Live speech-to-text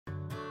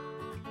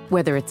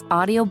Whether it's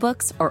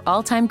audiobooks or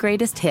all-time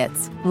greatest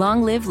hits,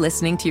 long live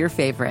listening to your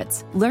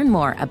favorites. Learn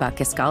more about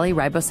Kisqali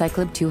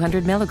Ribociclib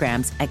 200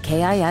 milligrams at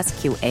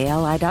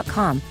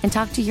KISQALI.com and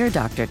talk to your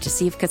doctor to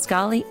see if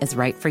Kisqali is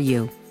right for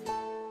you.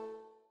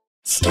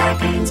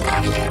 Scarpins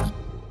Avenue.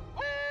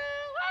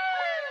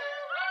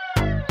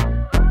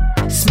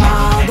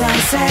 Small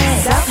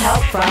doses.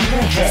 Self-help from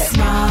the hip.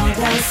 Small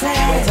doses.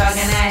 We're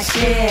talking that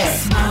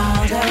shit.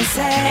 Small doses.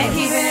 And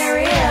keeping it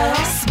real.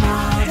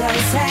 Small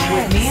doses.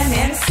 With me and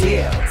Amanda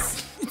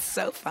Seals. It's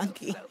so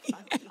funky.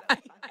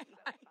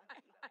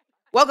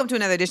 Welcome to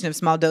another edition of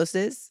Small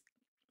Doses.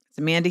 It's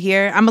Amanda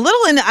here. I'm a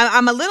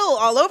little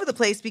all over the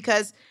place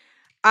because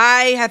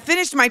I have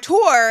finished my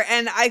tour,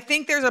 and I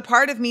think there's a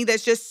part of me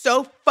that's just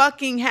so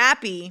fucking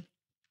happy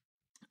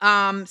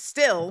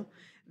still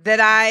that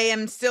I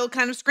am still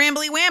kind of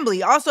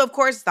scrambly-wambly. Also, of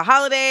course, it's the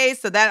holidays,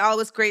 so that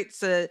always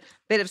creates a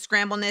bit of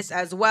scrambleness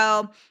as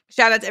well.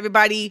 Shout out to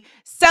everybody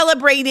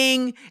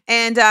celebrating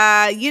and,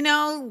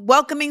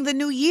 welcoming the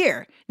new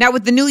year. Now,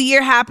 with the new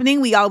year happening,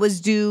 we always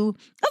do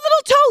a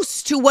little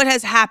toast to what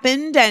has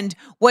happened and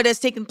what has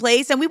taken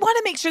place. And we want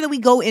to make sure that we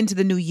go into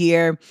the new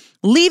year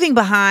leaving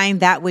behind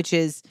that which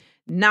is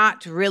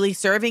not really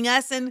serving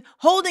us and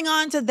holding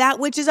on to that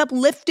which is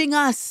uplifting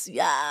us.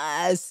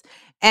 Yes.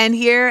 And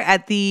here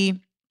at the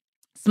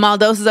Small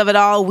Doses of It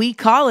All, we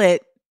call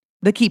it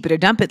the Keep It or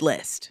Dump It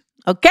list.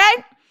 Okay?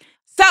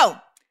 So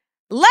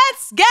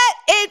let's get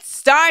it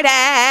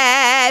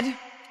started.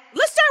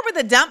 Let's start with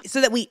a dump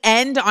so that we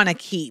end on a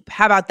keep.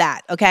 How about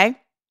that? Okay?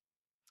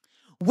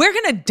 We're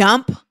going to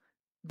dump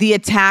the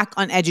attack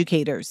on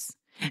educators.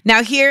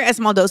 Now, here at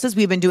Small Doses,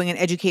 we've been doing an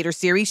educator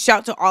series.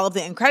 Shout to all of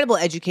the incredible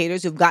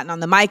educators who've gotten on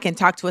the mic and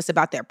talked to us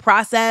about their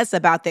process,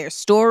 about their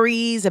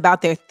stories,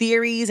 about their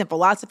theories and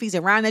philosophies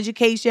around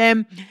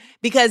education,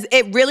 because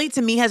it really,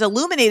 to me, has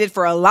illuminated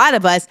for a lot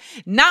of us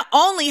not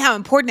only how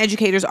important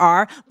educators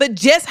are, but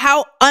just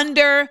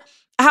under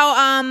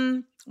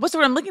attack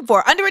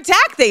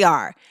they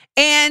are.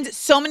 And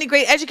so many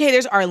great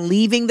educators are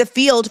leaving the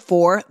field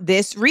for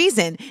this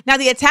reason. Now,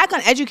 the attack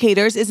on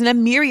educators is in a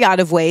myriad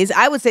of ways.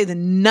 I would say the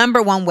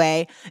number one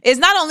way is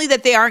not only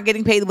that they aren't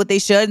getting paid what they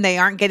should and they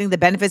aren't getting the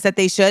benefits that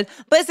they should,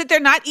 but it's that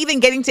they're not even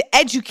getting to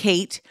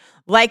educate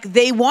like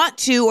they want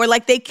to or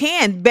like they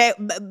can. But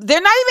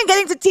they're not even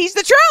getting to teach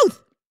the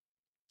truth.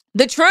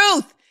 The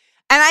truth.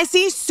 And I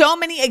see so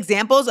many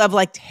examples of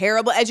like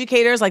terrible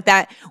educators, like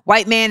that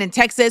white man in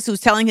Texas who's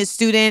telling his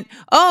student,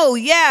 oh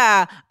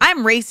yeah,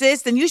 I'm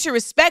racist and you should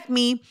respect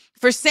me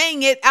for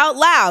saying it out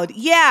loud.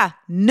 Yeah,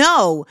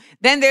 no.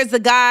 Then there's the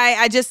guy,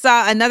 I just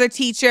saw another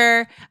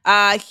teacher.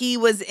 He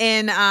was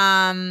in,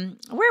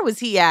 where was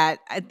he at?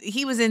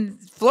 He was in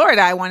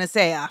Florida, I want to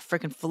say.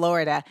 Freaking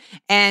Florida.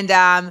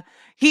 And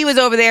he was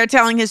over there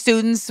telling his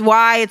students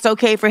why it's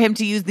okay for him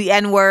to use the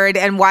N-word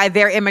and why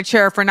they're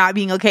immature for not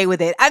being okay with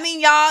it. I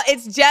mean, y'all,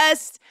 it's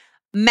just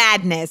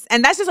madness.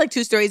 And that's just like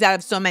two stories out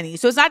of so many.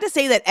 So it's not to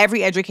say that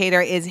every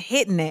educator is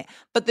hitting it,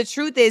 but the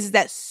truth is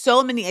that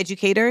so many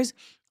educators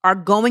are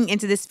going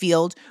into this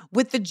field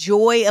with the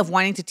joy of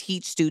wanting to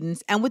teach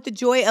students and with the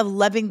joy of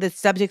loving the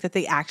subject that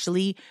they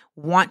actually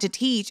want to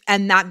teach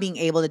and not being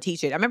able to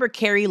teach it. I remember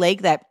Carrie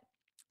Lake, that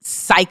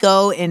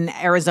psycho in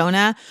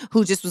Arizona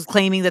who just was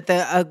claiming that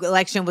the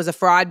election was a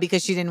fraud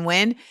because she didn't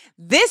win.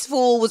 This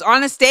fool was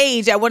on a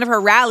stage at one of her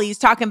rallies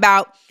talking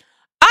about,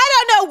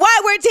 I don't know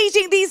why we're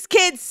teaching these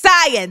kids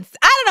science.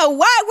 I don't know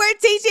why we're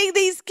teaching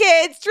these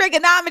kids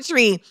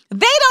trigonometry.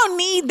 They don't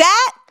need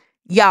that.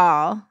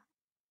 Y'all,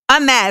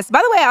 a mess.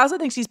 By the way, I also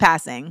think she's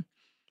passing.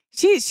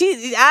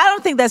 I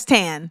don't think that's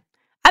tan.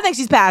 I think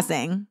she's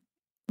passing,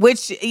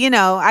 which,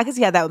 I can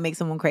see how that would make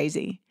someone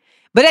crazy.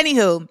 But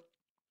anywho,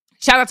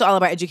 shout out to all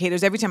of our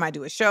educators. Every time I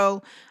do a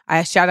show,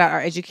 I shout out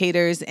our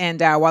educators.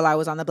 And while I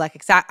was on the Black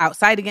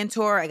Outside Again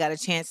tour, I got a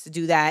chance to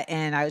do that.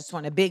 And I just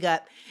want to big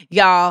up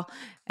y'all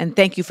and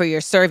thank you for your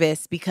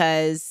service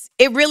because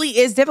it really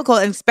is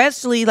difficult, and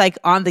especially like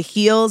on the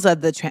heels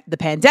of the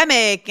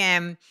pandemic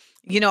and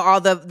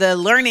all the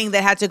learning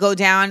that had to go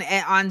down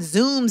on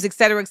Zooms, et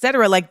cetera, et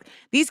cetera. Like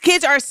these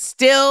kids are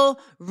still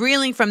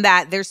reeling from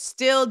that. They're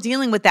still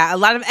dealing with that. A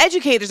lot of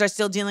educators are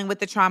still dealing with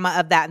the trauma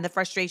of that and the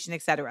frustration,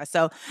 et cetera.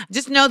 So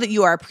just know that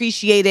you are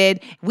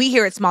appreciated. We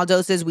here at Small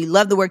Doses, we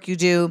love the work you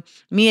do.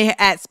 Me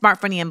at Smart,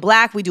 Funny, and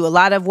Black, we do a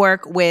lot of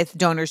work with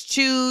Donors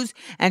Choose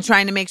and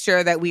trying to make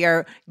sure that we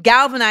are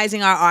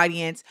galvanizing our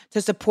audience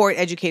to support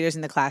educators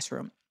in the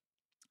classroom.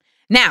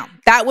 Now,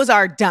 that was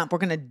our dump. We're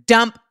going to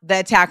dump the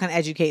attack on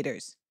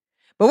educators.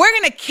 But we're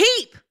going to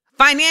keep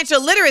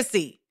financial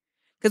literacy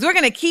because we're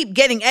going to keep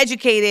getting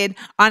educated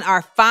on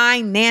our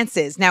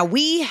finances. Now,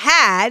 we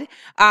had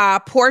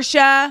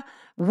Portia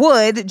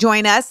Wood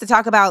join us to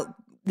talk about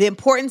the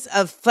importance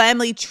of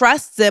family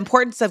trusts, the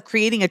importance of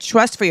creating a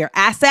trust for your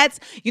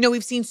assets.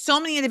 We've seen so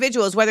many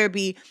individuals, whether it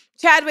be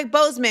Chadwick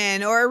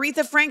Boseman or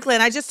Aretha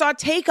Franklin. I just saw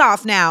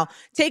Takeoff now.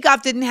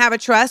 Takeoff didn't have a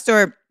trust,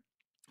 or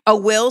a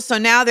will. So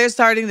now they're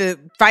starting to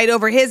fight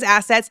over his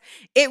assets.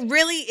 It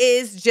really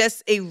is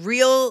just a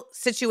real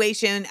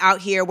situation out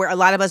here where a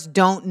lot of us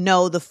don't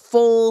know the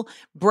full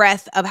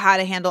breadth of how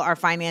to handle our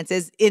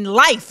finances in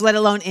life, let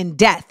alone in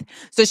death.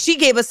 So she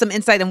gave us some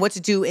insight on what to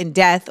do in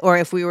death, or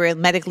if we were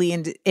medically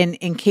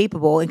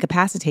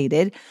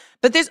incapacitated.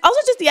 But there's also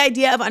just the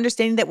idea of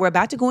understanding that we're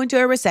about to go into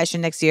a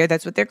recession next year.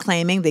 That's what they're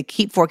claiming. They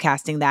keep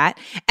forecasting that.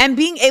 And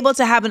being able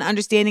to have an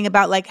understanding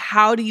about like,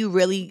 how do you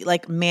really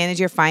like manage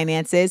your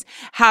finances?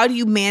 How do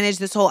you manage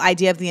this whole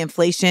idea of the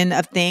inflation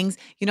of things?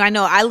 You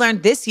know I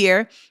learned this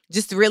year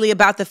just really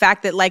about the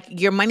fact that like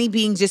your money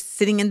being just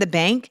sitting in the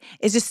bank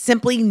is just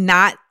simply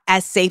not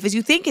as safe as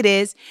you think it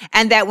is.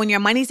 And that when your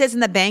money sits in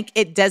the bank,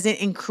 it doesn't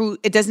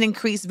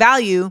increase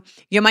value.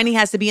 Your money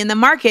has to be in the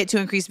market to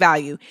increase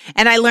value.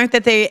 And I learned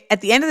that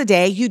at the end of the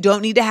day, you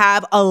don't need to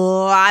have a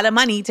lot of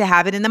money to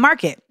have it in the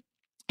market.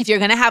 If you're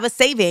going to have a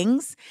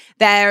savings,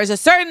 there's a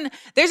certain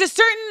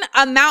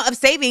amount of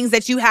savings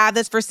that you have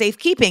that's for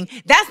safekeeping.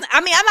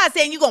 I'm not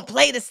saying you're going to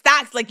play the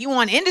stocks like you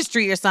on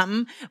industry or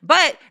something,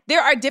 but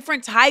there are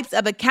different types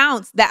of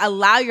accounts that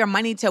allow your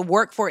money to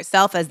work for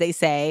itself, as they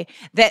say,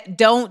 that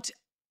don't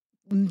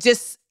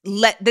just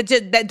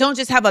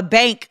have a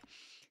bank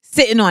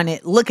sitting on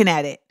it, looking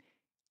at it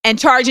and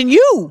charging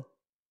you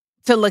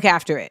to look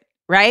after it,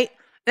 right?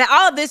 Now,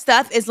 all of this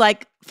stuff is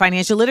like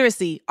financial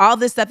literacy. All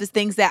this stuff is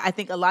things that I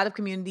think a lot of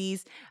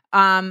communities,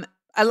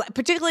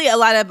 particularly a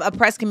lot of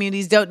oppressed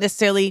communities, don't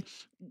necessarily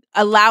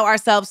allow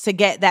ourselves to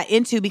get that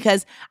into,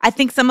 because I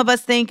think some of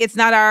us think it's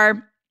not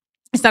our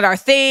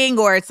thing,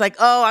 or it's like,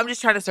 oh, I'm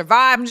just trying to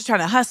survive. I'm just trying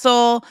to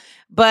hustle.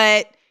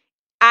 But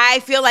I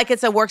feel like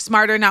it's a work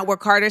smarter, not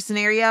work harder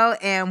scenario.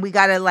 And we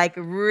got to like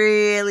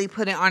really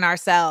put it on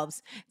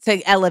ourselves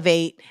to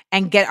elevate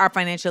and get our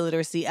financial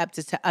literacy up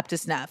to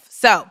snuff.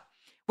 So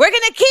we're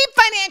going to keep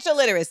financial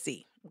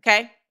literacy.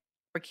 Okay.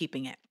 We're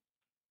keeping it.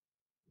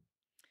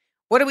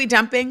 What are we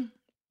dumping?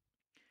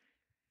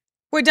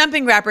 We're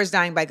dumping rappers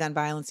dying by gun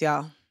violence,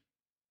 y'all.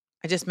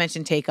 I just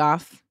mentioned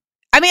Takeoff.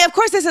 I mean, of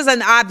course, this is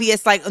an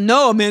obvious, like,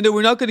 no, Amanda,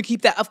 we're not going to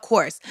keep that. Of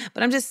course.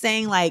 But I'm just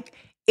saying, like,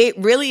 it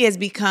really has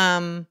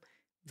become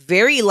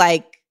very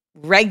like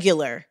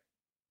regular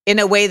in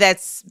a way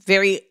that's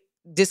very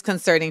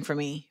disconcerting for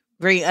me,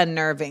 very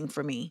unnerving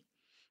for me.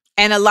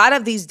 And a lot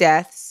of these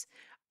deaths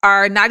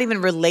are not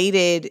even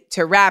related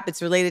to rap.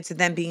 It's related to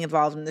them being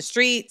involved in the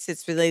streets.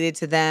 It's related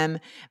to them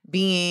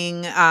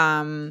being,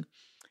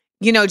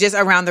 just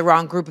around the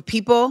wrong group of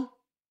people.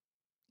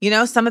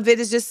 Some of it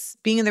is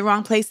just being in the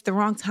wrong place at the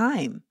wrong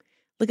time.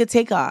 Look at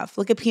Takeoff.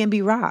 Look at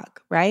PNB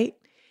Rock, right?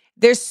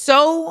 There's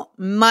so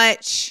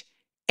much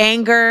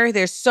anger.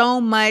 There's so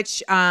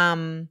much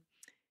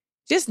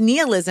just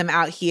nihilism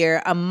out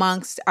here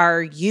amongst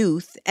our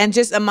youth and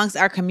just amongst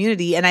our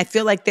community. And I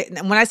feel like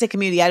when I say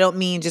community, I don't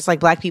mean just like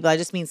Black people. I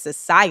just mean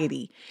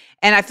society.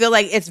 And I feel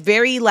like it's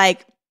very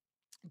like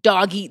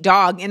dog eat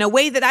dog in a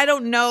way that I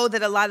don't know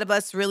that a lot of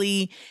us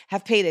really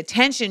have paid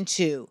attention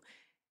to.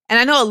 And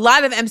I know a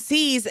lot of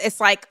MCs, it's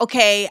like,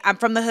 okay, I'm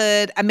from the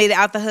hood. I made it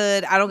out the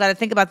hood. I don't got to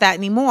think about that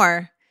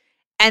anymore.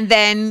 And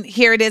then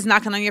here it is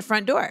knocking on your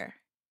front door.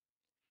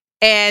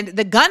 And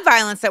the gun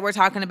violence that we're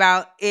talking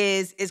about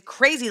is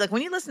crazy. Like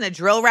when you listen to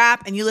drill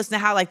rap and you listen to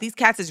how like these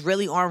cats is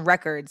really on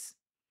records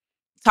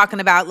talking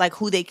about like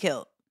who they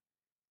killed,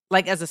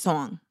 like as a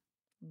song.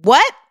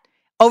 What?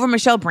 Over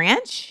Michelle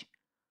Branch?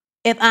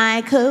 If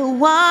I could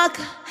walk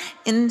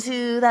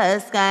into the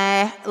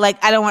sky. Like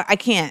I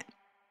can't.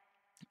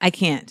 I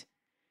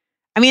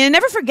mean, and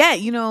never forget,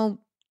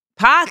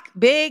 Pac,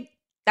 Big,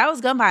 that was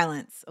gun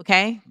violence,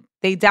 okay?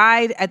 They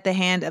died at the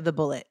hand of the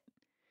bullet.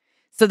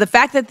 So the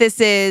fact that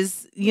this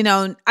is,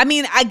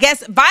 I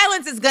guess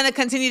violence is going to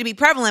continue to be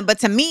prevalent, but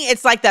to me,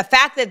 it's like the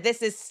fact that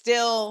this is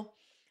still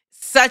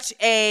such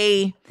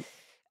a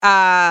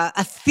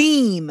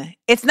theme.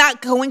 It's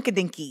not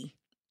coinkydinky.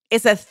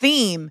 It's a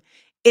theme.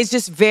 It's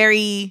just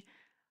very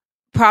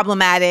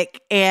problematic.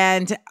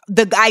 And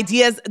the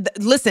ideas,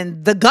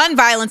 the gun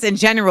violence in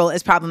general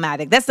is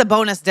problematic. That's the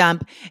bonus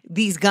dump,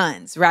 these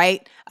guns,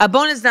 right? A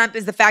bonus dump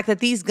is the fact that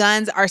these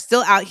guns are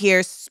still out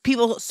here.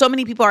 So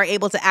many people are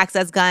able to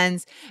access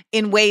guns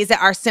in ways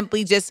that are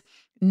simply just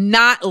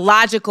not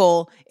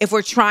logical if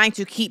we're trying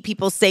to keep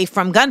people safe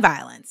from gun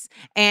violence.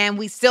 And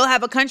we still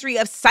have a country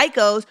of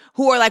psychos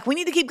who are like, we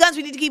need to keep guns.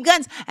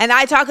 And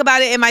I talk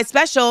about it in my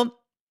special.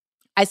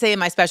 I say in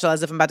my special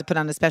as if I'm about to put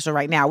on a special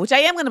right now, which I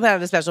am going to put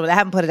out a special, but I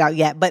haven't put it out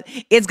yet. But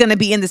it's going to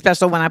be in the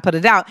special when I put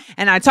it out.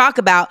 And I talk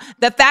about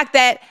the fact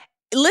that,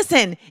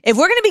 listen, if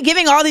we're going to be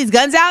giving all these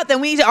guns out, then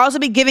we need to also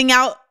be giving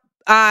out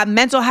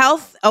mental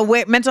health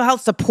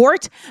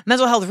support,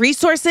 mental health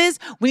resources.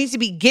 We need to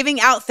be giving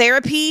out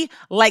therapy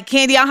like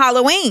candy on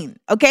Halloween,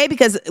 okay?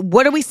 Because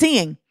what are we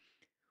seeing?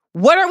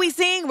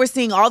 We're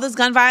seeing all this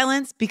gun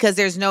violence because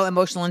there's no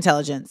emotional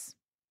intelligence.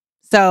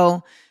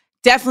 So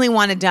definitely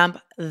want to dump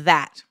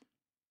that.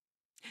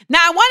 Now,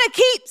 I want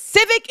to keep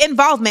civic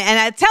involvement. And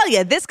I tell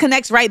you, this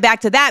connects right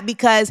back to that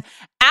because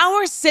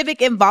our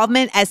civic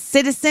involvement as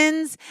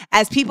citizens,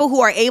 as people who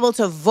are able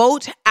to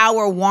vote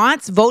our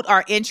wants, vote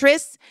our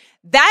interests,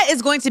 that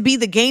is going to be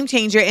the game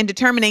changer in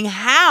determining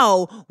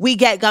how we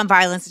get gun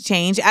violence to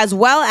change, as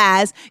well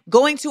as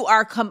going to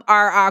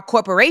our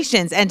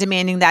corporations and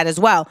demanding that as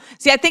well.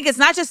 See, I think it's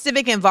not just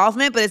civic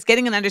involvement, but it's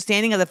getting an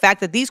understanding of the fact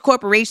that these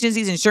corporations,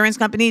 these insurance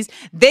companies,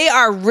 they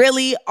are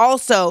really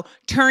also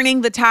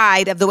turning the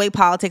tide of the way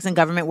politics and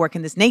government work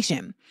in this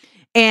nation.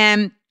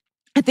 And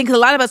I think a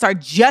lot of us are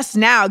just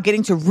now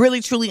getting to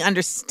really, truly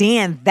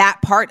understand that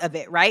part of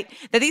it, right?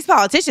 That these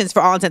politicians,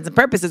 for all intents and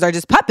purposes, are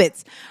just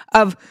puppets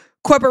of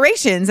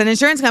corporations and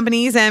insurance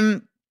companies.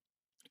 And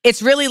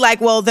it's really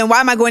like, well, then why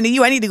am I going to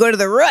you? I need to go to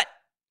the root.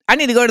 I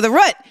need to go to the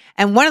root.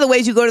 And one of the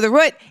ways you go to the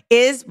root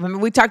is, remember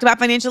we talked about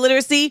financial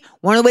literacy?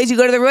 One of the ways you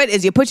go to the root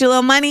is you put your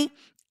little money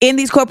in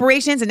these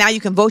corporations and now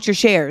you can vote your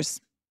shares.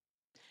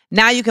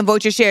 Now you can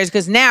vote your shares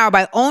because now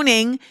by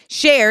owning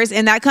shares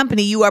in that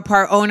company, you are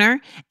part owner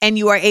and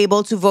you are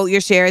able to vote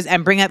your shares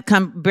and bring up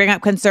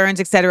concerns,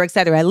 et cetera, et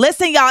cetera.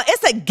 Listen, y'all,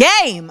 it's a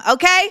game,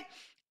 okay?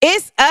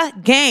 It's a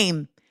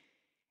game.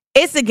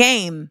 It's a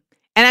game.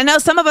 And I know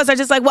some of us are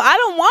just like, well, I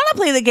don't want to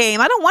play the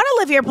game. I don't want to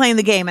live here playing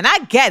the game. And I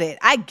get it.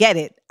 I get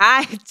it.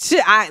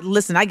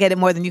 Listen, I get it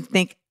more than you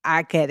think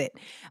I get it.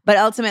 But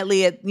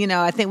ultimately,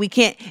 I think we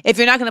can't, if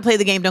you're not going to play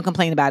the game, don't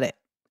complain about it.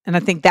 And I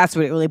think that's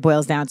what it really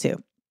boils down to.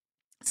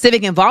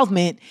 Civic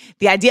involvement,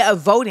 the idea of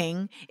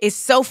voting is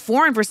so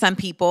foreign for some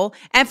people.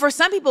 And for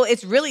some people,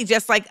 it's really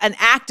just like an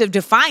act of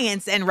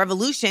defiance and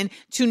revolution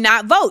to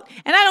not vote.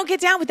 And I don't get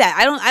down with that.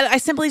 I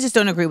simply just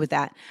don't agree with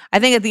that. I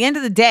think at the end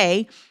of the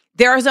day,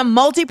 there is a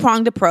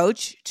multi-pronged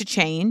approach to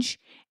change,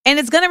 and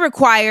it's going to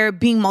require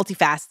being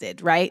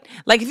multifaceted, right?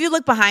 Like if you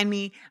look behind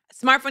me,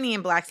 Smart Funny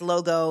and Black's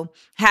logo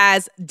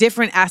has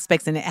different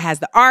aspects in it. It has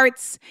the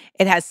arts,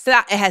 it has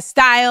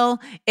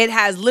style, it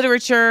has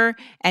literature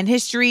and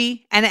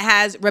history, and it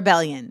has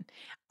rebellion.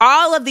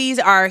 All of these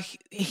are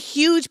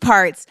huge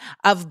parts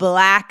of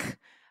Black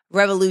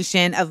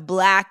revolution, of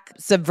Black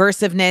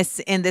subversiveness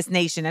in this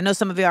nation. I know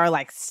some of you are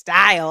like,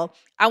 style.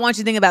 I want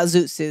you to think about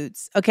Zoot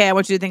Suits. Okay, I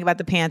want you to think about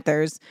the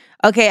Panthers.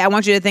 Okay, I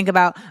want you to think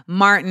about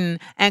Martin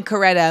and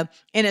Coretta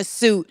in a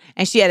suit,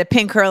 and she had a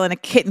pin curl and a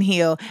kitten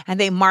heel, and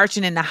they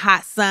marching in the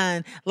hot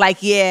sun.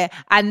 Like, yeah,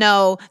 I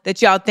know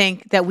that y'all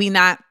think that we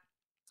not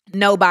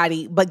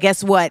nobody, but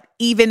guess what?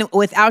 Even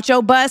without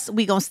your bus,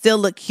 we gonna still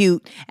look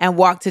cute and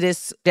walk to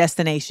this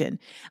destination.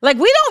 Like,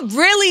 we don't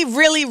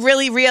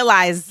really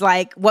realize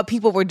like what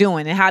people were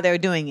doing and how they were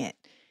doing it.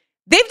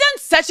 They've done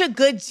such a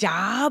good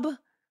job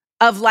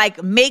of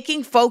like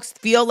making folks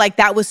feel like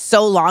that was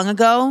so long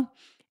ago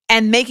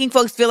and making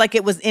folks feel like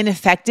it was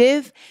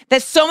ineffective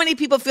that so many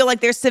people feel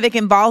like their civic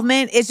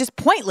involvement is just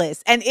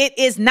pointless. And it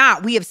is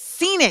not. We have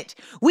seen it.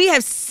 We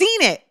have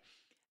seen it.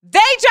 They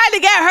tried to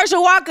get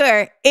Herschel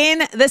Walker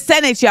in the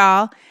Senate,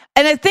 y'all.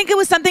 And I think it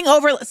was something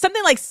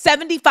like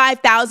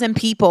 75,000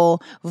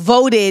 people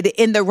voted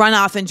in the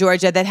runoff in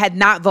Georgia that had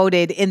not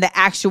voted in the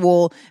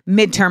actual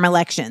midterm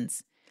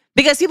elections.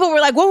 Because people were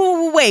like,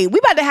 whoa, wait, we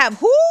about to have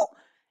who?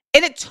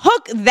 And it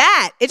took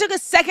that. It took a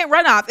second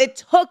runoff. It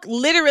took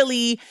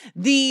literally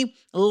the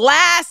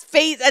last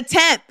phase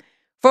attempt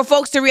for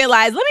folks to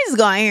realize, let me just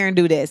go out here and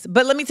do this.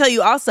 But let me tell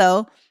you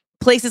also,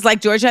 places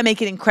like Georgia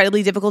make it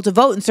incredibly difficult to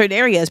vote in certain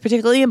areas,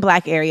 particularly in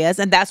Black areas.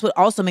 And that's what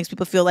also makes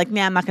people feel like,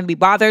 man, I'm not going to be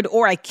bothered,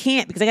 or I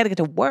can't because I got to get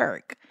to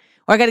work,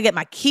 or I got to get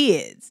my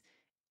kids,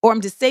 or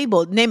I'm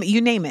disabled. Name it,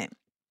 you name it.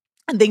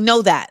 And they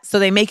know that. So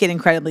they make it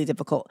incredibly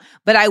difficult.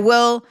 But I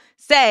will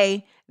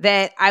say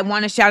that I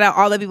want to shout out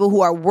all the people who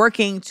are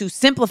working to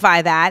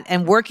simplify that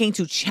and working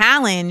to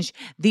challenge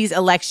these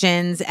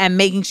elections and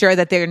making sure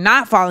that they're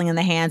not falling in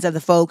the hands of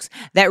the folks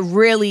that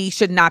really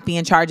should not be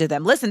in charge of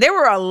them. Listen, there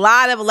were a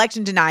lot of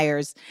election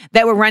deniers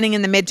that were running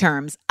in the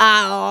midterms. A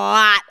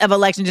lot of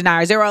election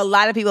deniers. There were a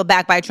lot of people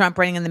backed by Trump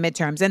running in the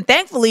midterms. And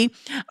thankfully,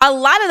 a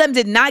lot of them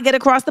did not get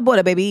across the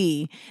border,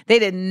 baby. They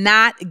did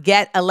not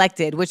get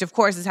elected, which of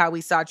course is how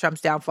we saw Trump's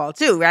downfall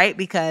too, right?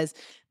 Because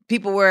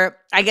people were,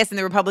 I guess, in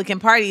the Republican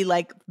Party,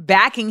 like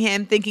backing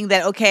him, thinking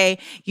that, okay,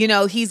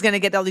 he's going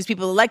to get all these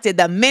people elected.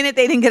 The minute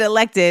they didn't get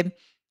elected,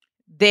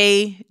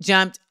 they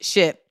jumped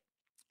ship,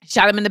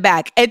 shot him in the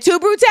back. Et tu,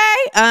 Brute?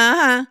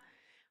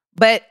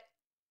 But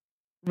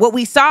what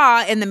we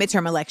saw in the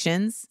midterm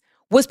elections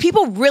was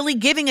people really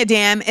giving a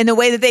damn in a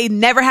way that they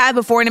never had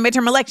before in a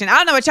midterm election. I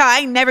don't know about y'all. I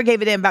ain't never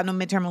gave a damn about no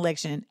midterm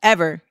election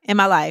ever in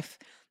my life.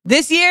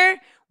 This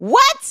year,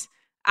 what?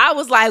 I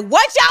was like,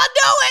 what y'all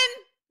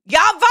doing?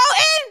 Y'all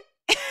voting?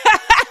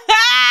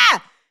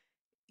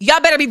 Y'all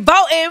better be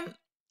voting.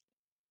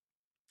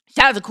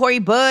 Shout out to Cori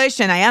Bush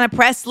and Ayanna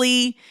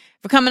Pressley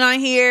for coming on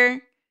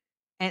here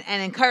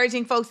and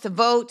encouraging folks to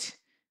vote.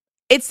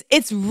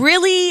 It's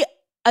really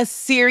a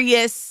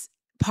serious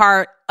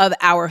part of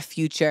our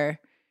future,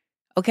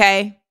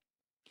 okay?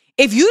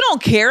 If you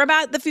don't care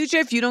about the future,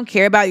 if you don't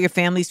care about your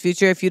family's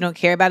future, if you don't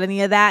care about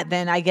any of that,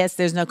 then I guess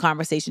there's no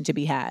conversation to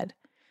be had.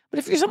 But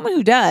if you're someone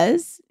who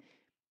does,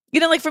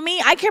 like for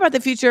me, I care about the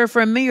future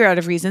for a myriad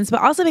of reasons, but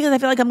also because I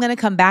feel like I'm going to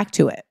come back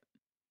to it.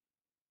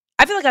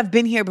 I feel like I've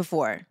been here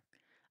before.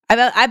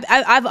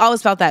 I've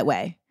always felt that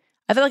way.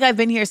 I feel like I've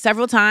been here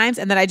several times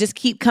and that I just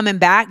keep coming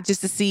back just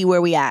to see where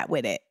we at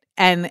with it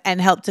and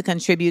help to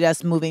contribute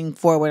us moving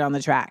forward on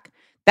the track.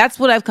 That's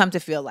what I've come to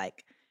feel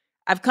like.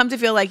 I've come to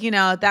feel like,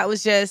 that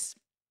was just,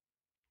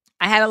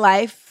 I had a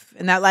life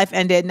and that life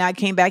ended and I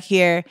came back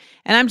here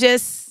and I'm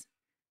just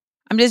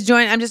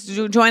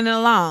joining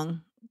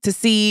along to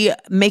see,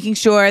 making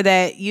sure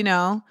that,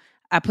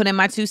 I put in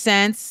my 2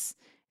 cents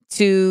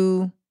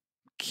to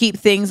keep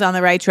things on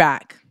the right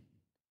track.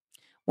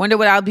 Wonder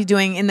what I'll be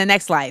doing in the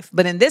next life.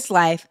 But in this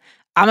life,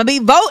 I'm going to be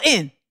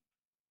voting.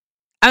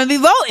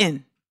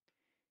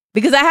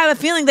 Because I have a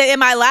feeling that in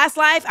my last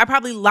life, I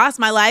probably lost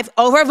my life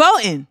over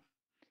voting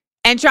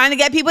and trying to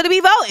get people to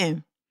be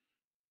voting.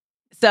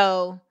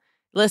 So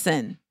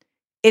listen,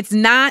 it's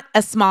not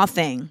a small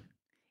thing.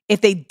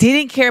 If they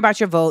didn't care about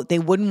your vote, they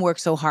wouldn't work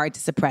so hard to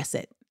suppress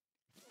it.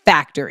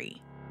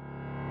 Factory.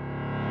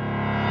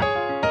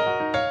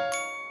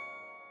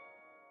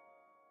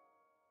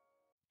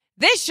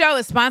 This show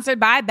is sponsored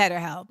by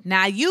BetterHelp.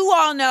 Now, you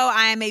all know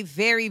I am a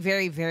very,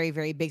 very, very,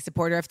 very big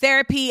supporter of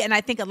therapy, and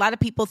I think a lot of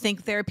people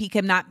think therapy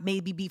cannot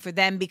maybe be for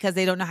them because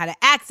they don't know how to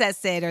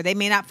access it or they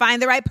may not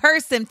find the right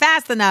person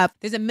fast enough.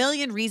 There's a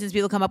million reasons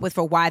people come up with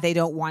for why they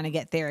don't want to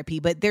get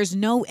therapy, but there's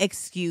no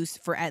excuse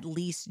for at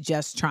least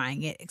just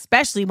trying it,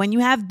 especially when you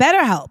have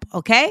BetterHelp,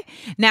 okay?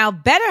 Now,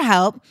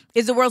 BetterHelp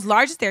is the world's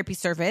largest therapy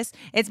service.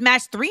 It's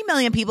matched 3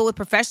 million people with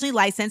professionally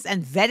licensed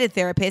and vetted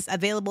therapists,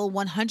 available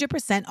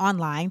 100%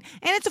 online,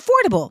 and it's affordable.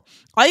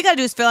 All you got to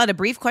do is fill out a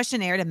brief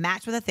questionnaire to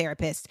match with a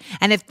therapist.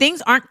 And if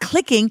things aren't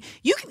clicking,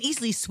 you can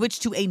easily switch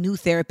to a new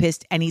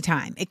therapist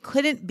anytime. It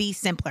couldn't be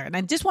simpler. And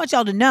I just want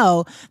y'all to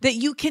know that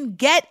you can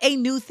get a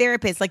new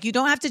therapist. Like, you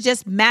don't have to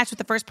just match with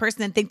the first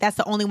person and think that's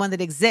the only one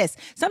that exists.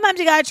 Sometimes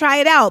you got to try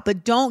it out,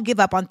 but don't give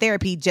up on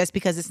therapy just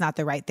because it's not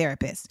the right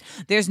therapist.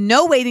 There's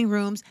no waiting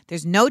rooms.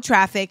 There's no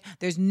traffic.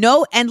 There's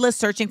no endless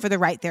searching for the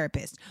right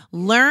therapist.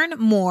 Learn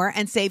more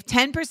and save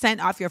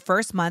 10% off your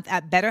first month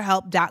at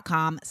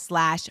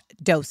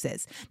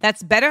BetterHelp.com/doses.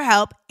 That's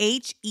BetterHelp,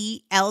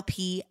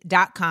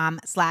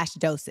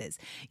 HELP.com/doses.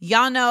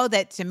 Y'all know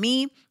that to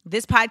me,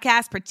 this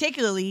podcast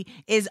particularly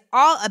is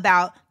all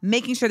about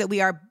making sure that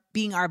we are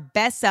being our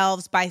best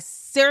selves by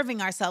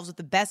serving ourselves with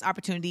the best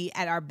opportunity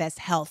at our best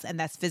health, and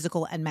that's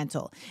physical and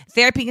mental.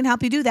 Therapy can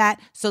help you do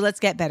that, so let's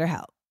get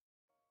BetterHelp.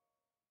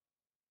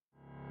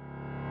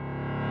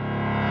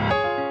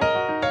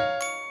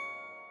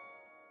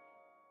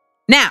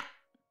 Now,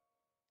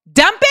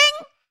 dumping?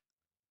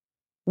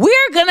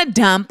 We're going to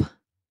dump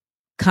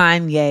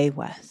Kanye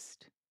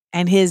West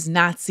and his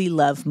Nazi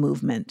love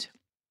movement.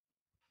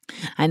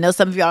 I know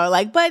some of y'all are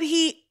like, but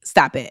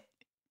stop it.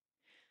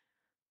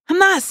 I'm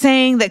not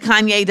saying that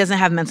Kanye doesn't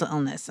have mental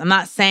illness. I'm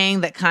not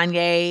saying that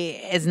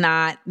Kanye has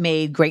not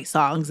made great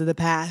songs in the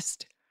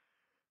past.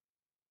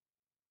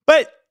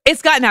 But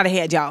it's gotten out of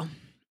hand, y'all.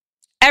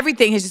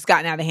 Everything has just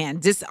gotten out of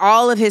hand. Just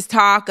all of his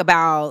talk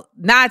about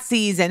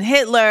Nazis and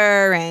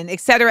Hitler and et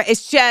cetera.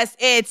 It's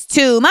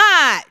too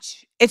much.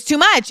 It's too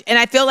much. And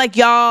I feel like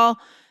y'all,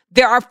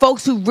 there are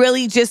folks who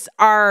really just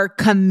are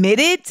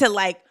committed to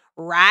like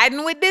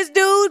riding with this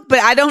dude, but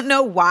I don't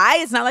know why.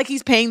 It's not like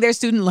he's paying their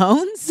student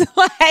loans.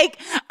 Like,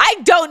 I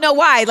don't know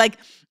why. Like,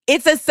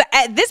 at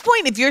this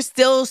point, if you're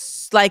still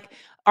like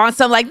on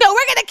some like, no,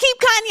 we're going to keep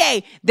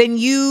Kanye, then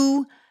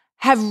you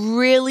have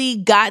really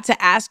got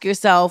to ask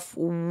yourself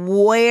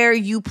where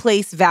you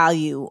place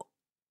value,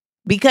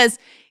 because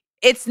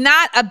it's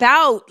not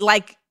about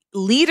like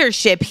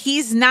leadership.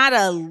 He's not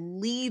a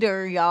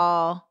leader,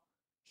 y'all.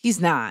 He's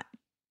not.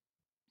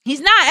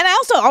 And I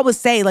also always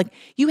say, like,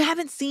 you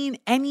haven't seen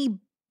any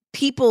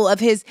people of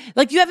his,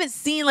 like, you haven't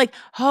seen like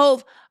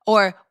Hove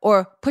or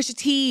Pusha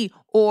T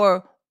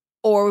or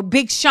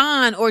Big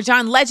Sean or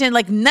John Legend.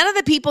 Like, none of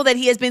the people that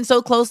he has been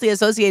so closely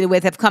associated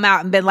with have come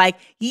out and been like,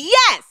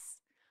 yes,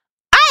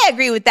 I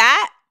agree with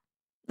that.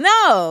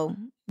 No.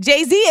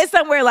 Jay-Z is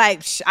somewhere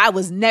like, I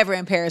was never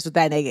in Paris with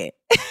that nigga.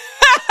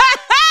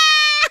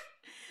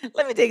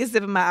 Let me take a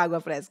sip of my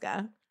agua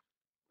fresca.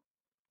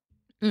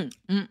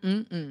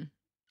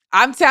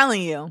 I'm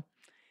telling you.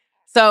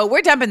 So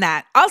we're dumping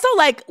that. Also,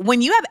 like,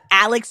 when you have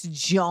Alex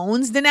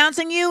Jones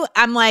denouncing you,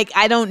 I'm like,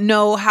 I don't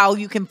know how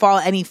you can fall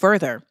any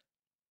further.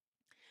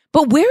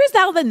 But where is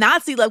all the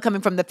Nazi love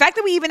coming from? The fact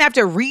that we even have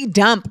to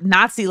re-dump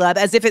Nazi love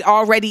as if it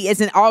already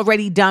isn't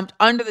already dumped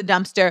under the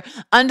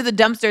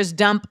dumpster's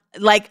dump.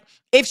 Like,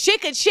 if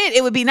shit could shit,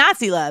 it would be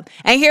Nazi love.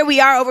 And here we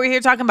are over here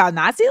talking about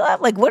Nazi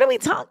love? Like, what are we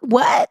talking?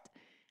 What?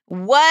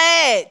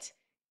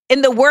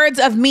 In the words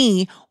of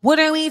me, what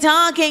are we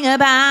talking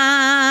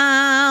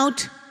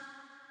about?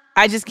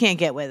 I just can't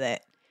get with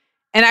it.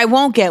 And I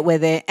won't get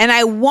with it. And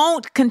I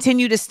won't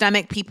continue to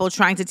stomach people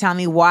trying to tell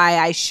me why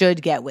I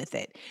should get with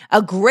it.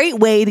 A great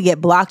way to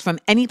get blocked from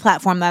any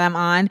platform that I'm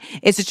on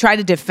is to try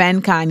to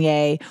defend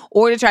Kanye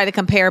or to try to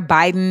compare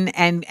Biden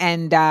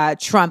and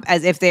Trump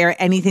as if they're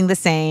anything the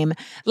same.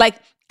 Like,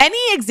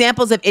 any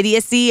examples of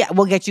idiocy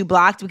will get you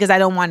blocked because I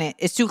don't want it.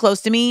 It's too close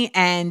to me,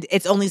 and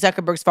it's only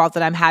Zuckerberg's fault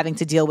that I'm having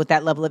to deal with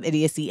that level of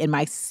idiocy in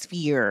my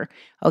sphere,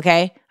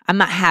 okay? I'm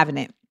not having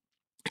it.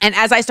 And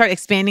as I start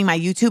expanding my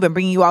YouTube and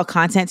bringing you all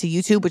content to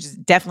YouTube, which is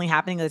definitely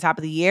happening at the top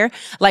of the year,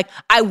 like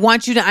I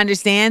want you to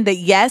understand that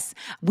yes,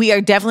 we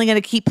are definitely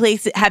going to keep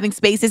having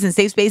spaces and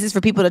safe spaces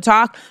for people to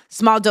talk.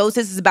 Small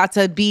Doses is about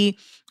to be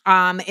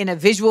in a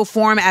visual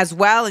form as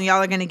well. And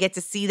y'all are going to get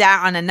to see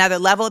that on another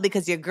level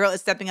because your girl is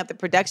stepping up the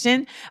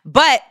production.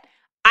 But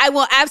I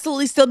will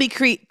absolutely still be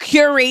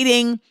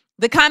curating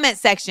the comment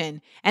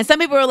section. And some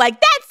people are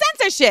like, that's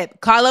censorship.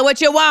 Call it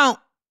what you want.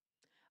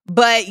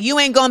 But you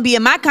ain't going to be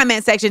in my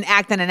comment section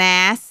acting an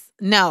ass.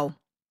 No,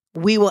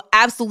 we will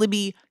absolutely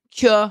be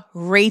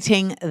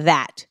curating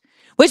that.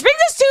 Which brings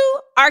us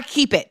to our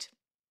Keep It.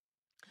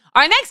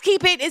 Our next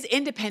Keep It is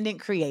independent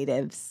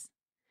creatives.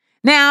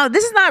 Now,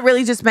 this is not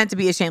really just meant to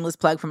be a shameless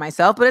plug for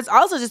myself, but it's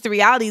also just the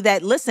reality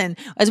that, listen,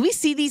 as we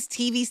see these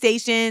TV as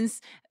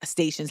we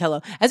see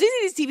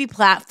these TV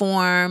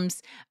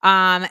platforms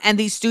and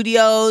these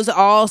studios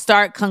all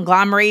start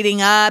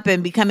conglomerating up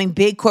and becoming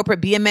big corporate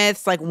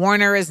behemoths, like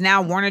Warner is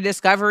now Warner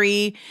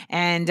Discovery.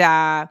 And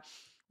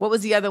what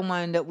was the other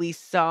one that we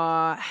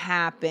saw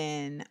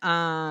happen?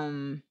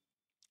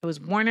 It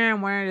was Warner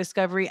and Warner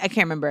Discovery. I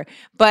can't remember,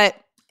 but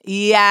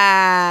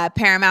yeah,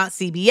 Paramount,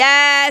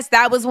 CBS,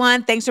 that was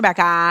one. Thanks,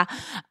 Rebecca.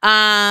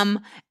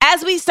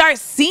 As we start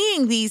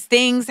seeing these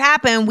things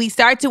happen, we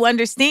start to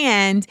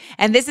understand,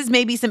 and this is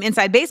maybe some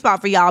inside baseball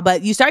for y'all,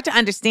 but you start to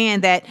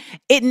understand that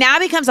it now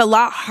becomes a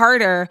lot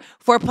harder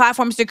for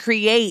platforms to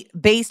create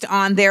based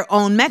on their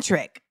own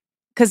metric.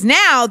 Because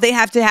now they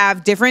have to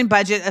have different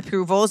budget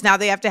approvals. Now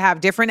they have to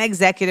have different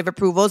executive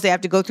approvals. They have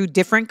to go through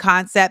different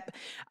concept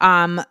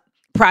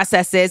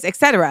processes,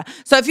 etc.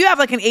 So if you have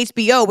like an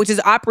HBO, which is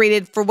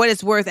operated for what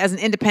it's worth as an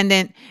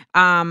independent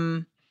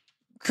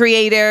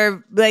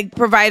creator, like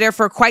provider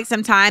for quite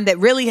some time, that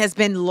really has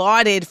been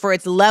lauded for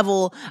its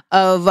level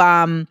of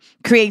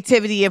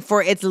creativity and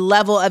for its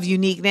level of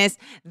uniqueness,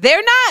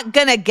 they're not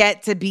gonna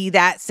get to be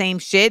that same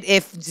shit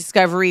if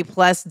Discovery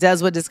Plus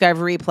does what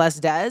Discovery Plus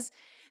does.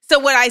 So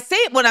what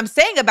I'm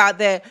saying about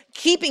the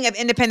keeping of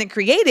independent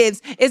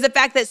creatives is the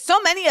fact that so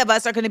many of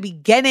us are going to be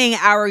getting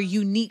our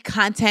unique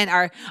content,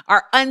 our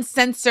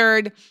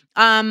uncensored,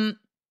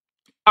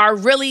 our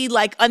really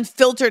like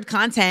unfiltered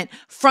content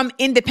from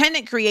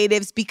independent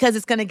creatives, because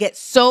it's going to get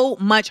so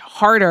much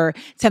harder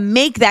to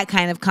make that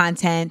kind of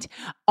content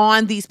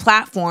on these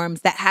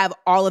platforms that have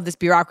all of this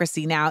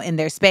bureaucracy now in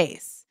their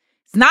space.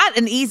 It's not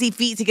an easy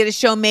feat to get a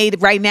show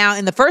made right now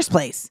in the first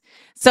place.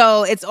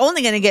 So it's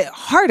only going to get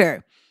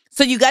harder.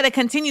 So you got to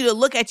continue to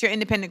look at your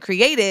independent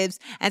creatives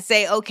and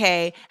say,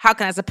 okay, how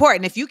can I support?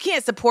 And if you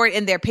can't support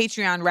in their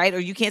Patreon, right, or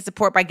you can't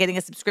support by getting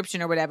a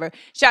subscription or whatever,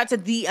 shout out to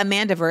the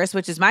Amandaverse,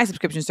 which is my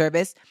subscription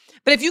service.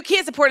 But if you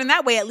can't support in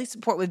that way, at least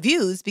support with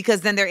views, because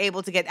then they're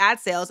able to get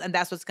ad sales, and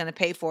that's what's going to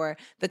pay for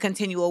the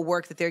continual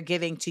work that they're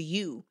giving to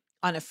you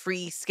on a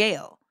free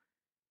scale.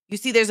 You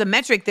see, there's a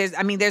metric, there's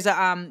a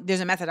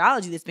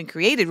methodology that's been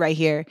created right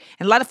here.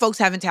 And a lot of folks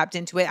haven't tapped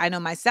into it. I know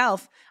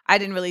myself, I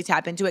didn't really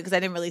tap into it because I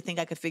didn't really think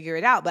I could figure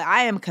it out. But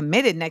I am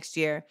committed next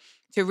year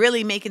to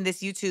really making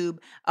this YouTube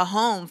a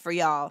home for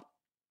y'all.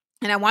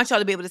 And I want y'all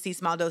to be able to see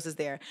Small Doses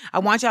there. I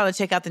want y'all to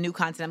check out the new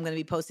content I'm going to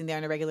be posting there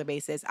on a regular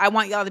basis. I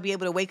want y'all to be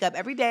able to wake up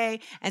every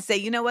day and say,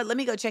 you know what, let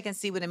me go check and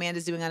see what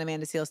Amanda's doing on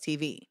Amanda Seales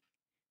TV.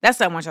 That's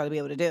what I want y'all to be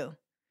able to do.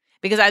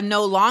 Because I'm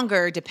no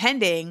longer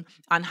depending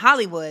on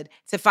Hollywood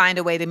to find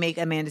a way to make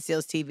Amanda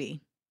Seales TV.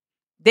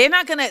 They're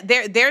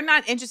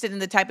not interested in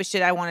the type of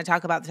shit I want to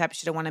talk about, the type of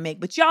shit I want to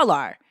make, but y'all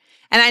are.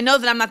 And I know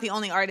that I'm not the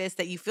only artist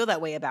that you feel that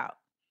way about.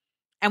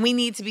 And we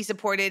need to be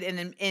supported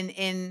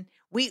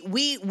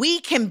we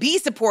can be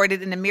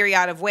supported in a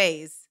myriad of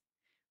ways,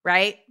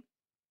 right?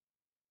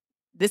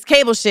 This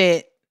cable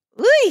shit,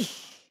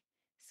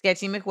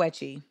 sketchy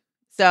McWetchy.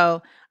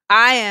 So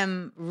I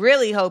am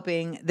really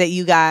hoping that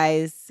you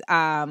guys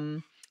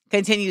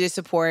continue to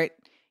support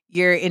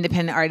your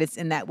independent artists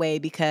in that way,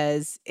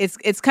 because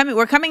it's coming.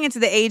 We're coming into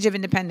the age of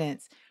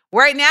independence.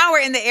 Right now, we're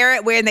in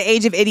the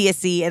age of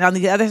idiocy, and on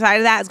the other side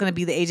of that is going to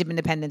be the age of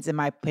independence, in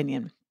my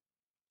opinion.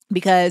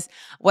 Because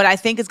what I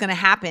think is going to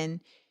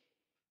happen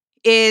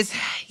is,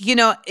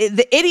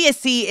 the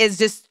idiocy is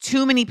just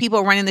too many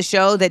people running the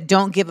show that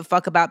don't give a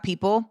fuck about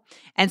people.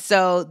 And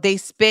so they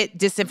spit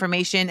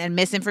disinformation and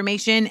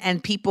misinformation,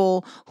 and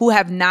people who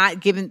have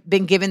not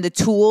been given the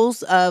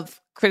tools of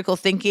critical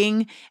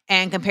thinking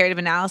and comparative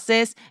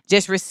analysis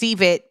just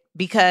receive it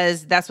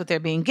because that's what they're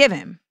being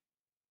given.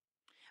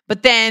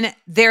 But then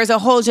there's a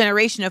whole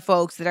generation of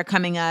folks that are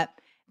coming up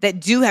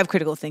that do have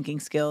critical thinking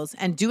skills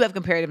and do have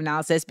comparative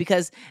analysis,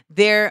 because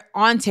they're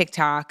on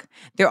TikTok,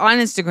 they're on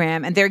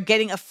Instagram, and they're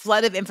getting a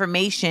flood of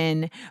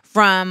information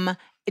from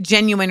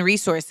genuine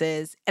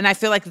resources. And I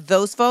feel like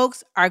those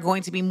folks are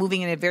going to be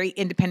moving in a very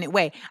independent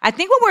way. I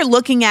think what we're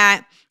looking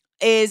at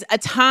is a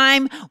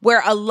time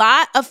where a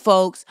lot of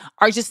folks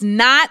are just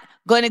not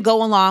going to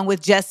go along with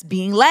just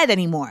being led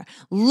anymore.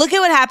 Look at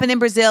what happened in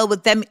Brazil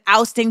with them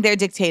ousting their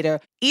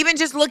dictator. Even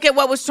just look at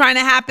what was trying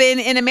to happen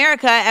in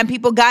America, and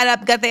people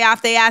got they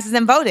off their asses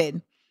and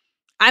voted.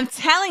 I'm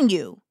telling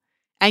you.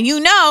 And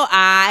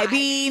I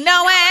be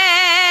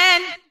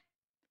knowing.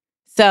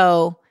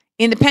 So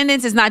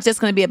independence is not just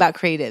going to be about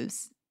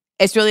creatives.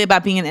 It's really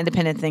about being an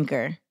independent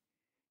thinker.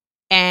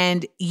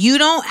 And you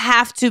don't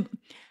have to,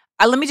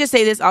 let me just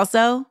say this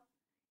also.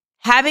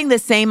 Having the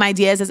same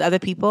ideas as other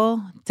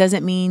people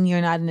doesn't mean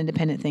you're not an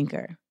independent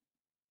thinker.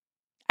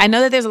 I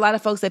know that there's a lot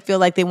of folks that feel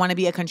like they want to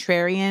be a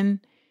contrarian.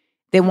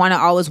 They want to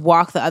always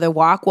walk the other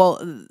walk.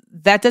 Well,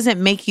 that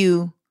doesn't make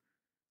you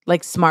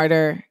like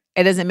smarter.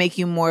 It doesn't make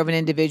you more of an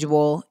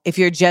individual if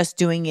you're just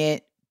doing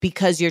it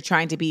because you're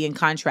trying to be in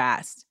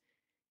contrast.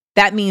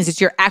 That means that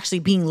you're actually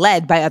being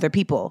led by other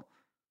people.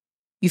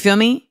 You feel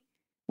me?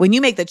 When you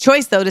make the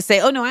choice, though, to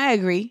say, oh, no, I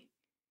agree.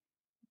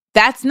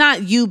 That's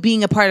not you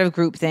being a part of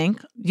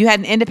groupthink. You had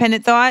an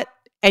independent thought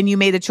and you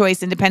made a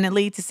choice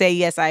independently to say,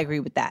 yes, I agree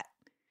with that.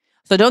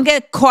 So don't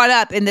get caught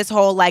up in this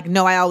whole like,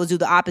 no, I always do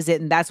the opposite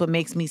and that's what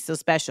makes me so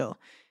special.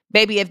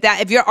 Baby,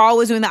 if you're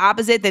always doing the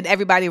opposite, then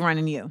everybody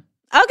running you.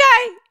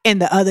 Okay, in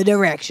the other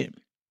direction.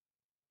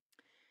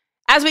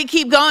 As we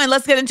keep going,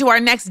 let's get into our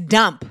next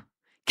dump.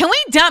 Can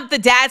we dump the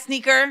dad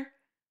sneaker?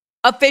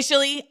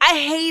 Officially, I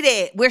hate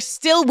it. We're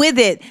still with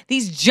it.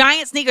 These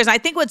giant sneakers. I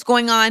think what's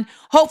going on,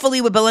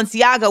 hopefully with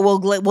Balenciaga,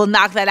 will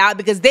knock that out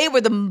because they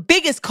were the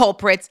biggest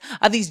culprits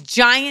of these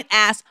giant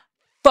ass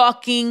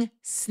fucking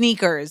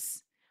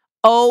sneakers.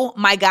 Oh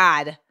my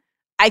God.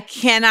 I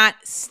cannot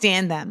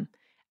stand them.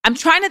 I'm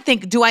trying to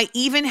think, do I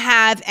even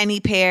have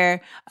any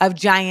pair of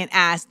giant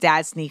ass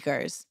dad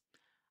sneakers?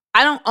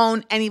 I don't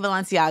own any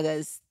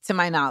Balenciagas to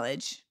my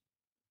knowledge.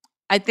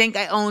 I think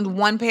I owned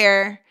one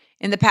pair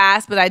in the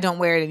past, but I don't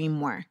wear it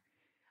anymore.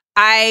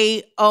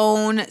 I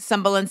own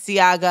some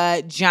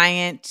Balenciaga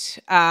giant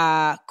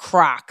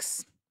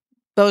Crocs.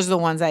 Those are the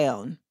ones I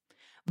own.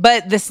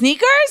 But the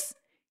sneakers,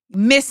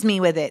 miss me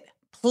with it,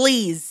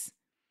 please.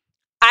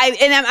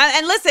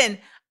 And listen,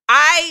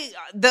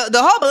 the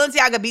whole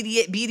Balenciaga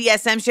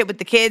BDSM shit with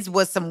the kids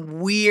was some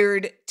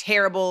weird,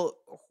 terrible,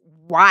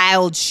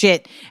 wild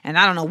shit, and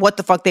I don't know what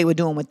the fuck they were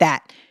doing with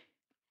that.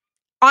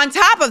 On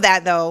top of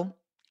that, though,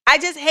 I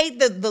just hate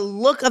the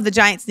look of the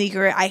giant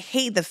sneaker. I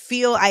hate the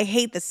feel. I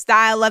hate the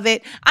style of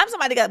it. I'm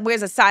somebody that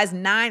wears a size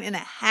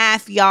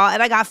 9.5, y'all,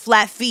 and I got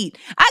flat feet.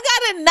 I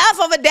got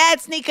enough of a dad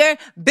sneaker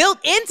built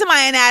into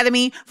my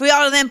anatomy for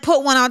y'all to then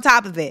put one on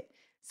top of it.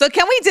 So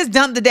can we just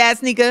dump the dad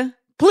sneaker,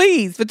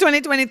 please, for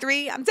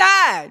 2023? I'm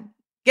tired.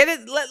 Get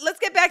it? Let's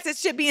get back to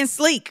shit being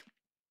sleek.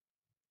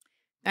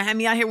 Now have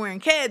me out here wearing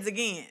kids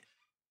again.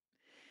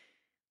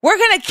 We're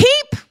going to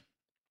keep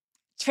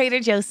Trader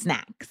Joe's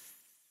snacks.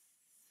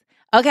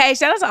 Okay,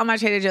 shout out to all my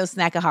Trader Joe's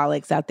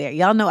snackaholics out there.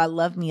 Y'all know I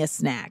love me a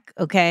snack,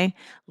 okay?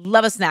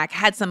 Love a snack.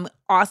 Had some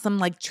awesome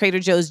like Trader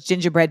Joe's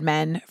gingerbread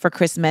men for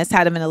Christmas.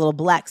 Had them in a little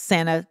black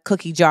Santa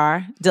cookie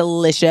jar.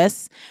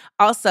 Delicious.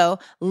 Also,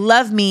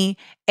 love me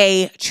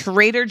a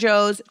Trader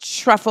Joe's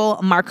truffle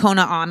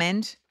Marcona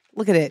almond.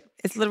 Look at it.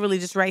 It's literally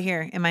just right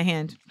here in my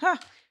hand.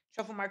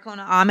 Truffle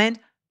Marcona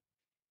almond.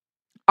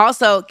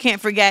 Also,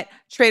 can't forget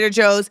Trader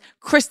Joe's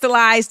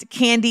crystallized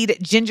candied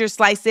ginger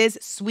slices,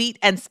 sweet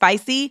and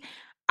spicy.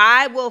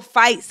 I will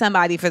fight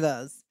somebody for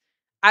those.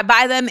 I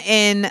buy them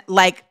in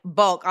like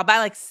bulk. I'll buy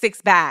like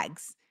 6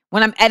 bags.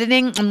 When I'm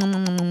editing,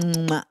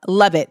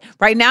 love it.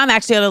 Right now, I'm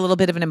actually on a little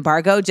bit of an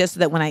embargo just so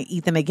that when I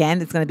eat them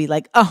again, it's going to be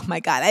like, oh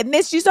my God, I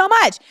missed you so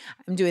much.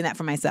 I'm doing that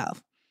for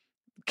myself.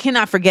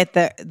 Cannot forget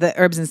the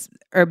herbs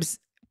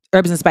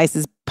and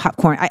spices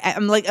popcorn.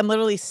 I'm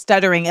literally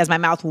stuttering as my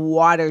mouth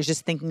waters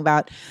just thinking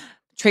about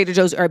Trader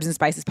Joe's herbs and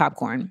spices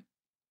popcorn.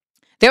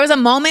 There was a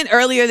moment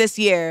earlier this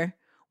year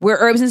where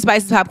herbs and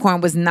spices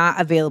popcorn was not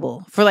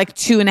available for like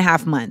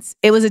 2.5 months.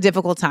 It was a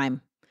difficult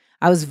time.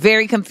 I was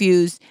very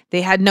confused.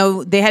 They had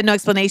no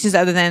explanations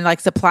other than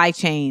like supply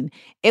chain.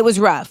 It was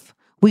rough.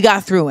 We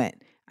got through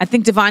it. I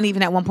think Devon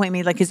even at one point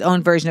made like his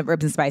own version of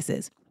herbs and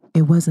spices.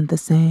 It wasn't the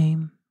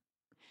same.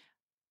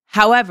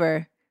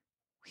 However,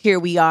 here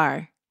we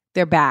are.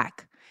 They're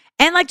back.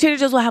 And like Trader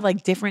Joe's will have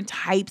like different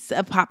types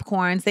of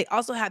popcorns. They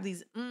also have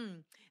these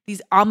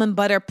almond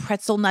butter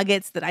pretzel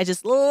nuggets that I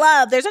just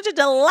love. They're such a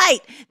delight.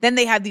 Then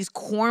they have these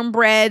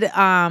cornbread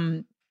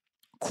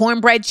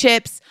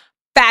chips.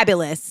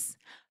 Fabulous.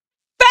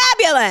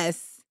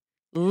 Fabulous.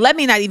 Let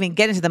me not even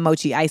get into the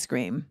mochi ice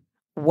cream.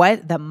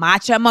 What? The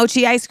matcha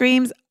mochi ice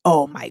creams?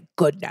 Oh my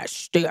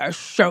goodness. They are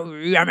so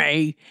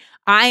yummy.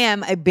 I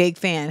am a big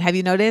fan. Have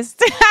you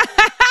noticed?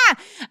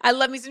 I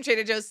love me some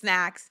Trader Joe's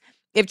snacks.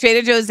 If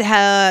Trader Joe's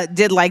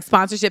did like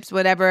sponsorships,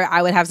 whatever,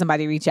 I would have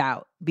somebody reach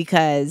out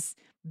because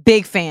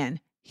big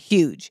fan,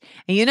 huge.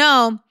 And you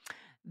know,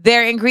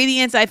 their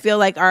ingredients I feel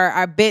like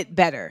are a bit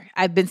better.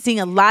 I've been seeing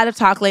a lot of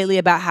talk lately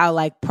about how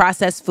like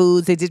processed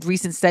foods, they did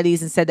recent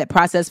studies and said that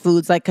processed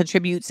foods like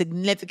contribute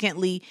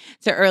significantly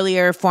to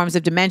earlier forms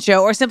of dementia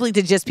or simply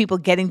to just people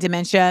getting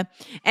dementia.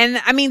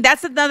 And I mean,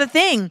 that's another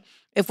thing.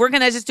 If we're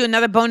going to just do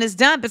another bonus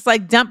dump, it's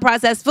like dump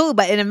processed food.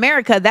 But in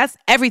America, that's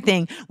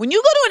everything. When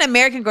you go to an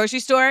American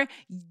grocery store,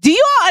 do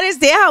you all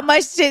understand how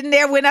much shit in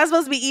there we're not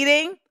supposed to be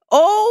eating?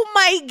 Oh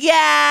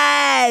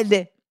my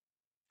God.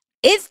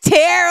 It's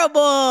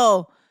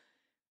terrible.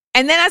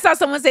 And then I saw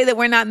someone say that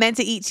we're not meant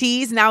to eat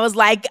cheese. And I was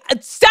like,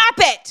 stop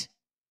it.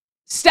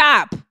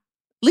 Stop.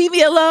 Leave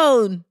me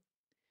alone.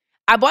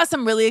 I bought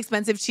some really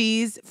expensive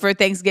cheese for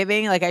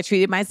Thanksgiving. Like I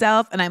treated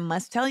myself. And I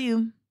must tell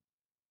you,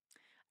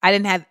 I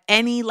didn't have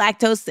any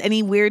lactose,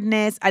 any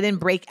weirdness. I didn't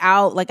break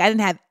out. Like I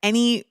didn't have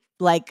any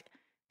like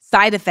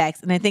side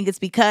effects. And I think it's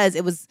because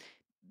it was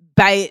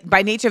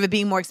by nature of it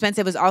being more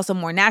expensive, it was also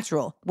more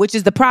natural, which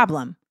is the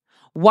problem.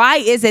 Why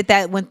is it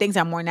that when things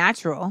are more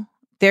natural,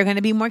 they're going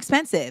to be more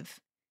expensive?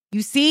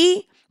 You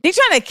see? They're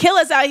trying to kill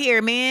us out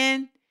here,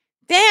 man.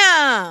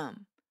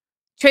 Damn.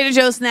 Trader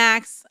Joe's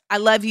snacks. I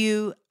love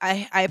you.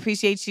 I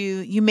appreciate you.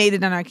 You made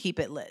it on our keep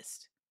it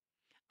list.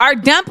 Our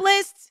dump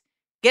list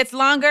gets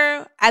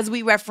longer as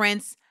we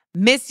reference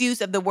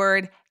misuse of the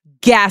word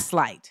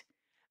gaslight.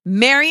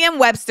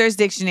 Merriam-Webster's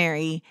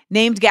dictionary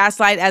named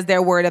gaslight as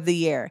their word of the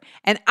year.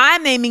 And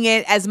I'm naming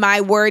it as my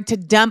word to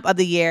dump of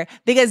the year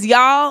because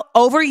y'all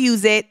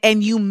overuse it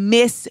and you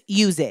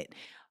misuse it.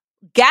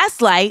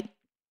 Gaslight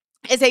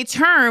is a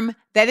term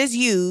that is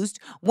used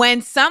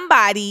when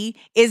somebody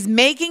is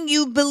making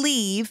you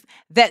believe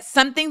that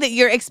something that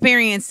you're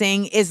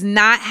experiencing is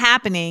not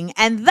happening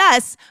and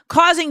thus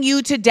causing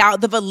you to doubt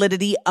the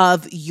validity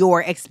of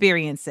your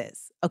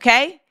experiences,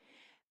 okay?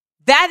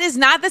 That is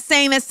not the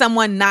same as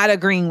someone not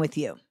agreeing with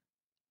you.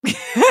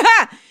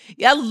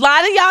 A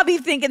lot of y'all be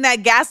thinking that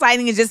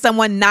gaslighting is just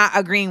someone not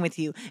agreeing with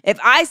you. If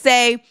I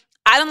say,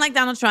 I don't like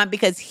Donald Trump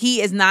because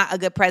he is not a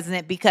good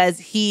president because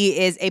he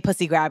is a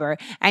pussy grabber.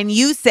 And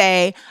you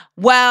say,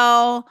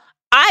 well,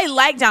 I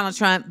like Donald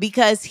Trump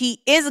because he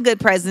is a good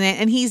president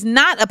and he's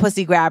not a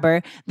pussy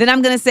grabber. Then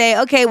I'm going to say,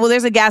 okay, well,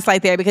 there's a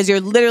gaslight there because you're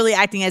literally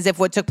acting as if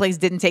what took place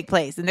didn't take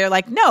place. And they're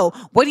like, no,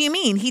 what do you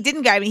mean? He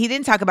didn't grab me. He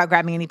didn't talk about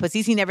grabbing any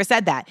pussies. He never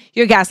said that.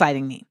 You're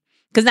gaslighting me.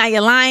 Because now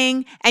you're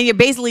lying and you're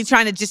basically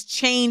trying to just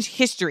change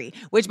history,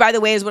 which, by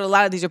the way, is what a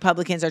lot of these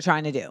Republicans are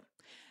trying to do.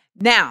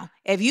 Now,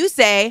 if you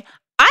say,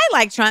 I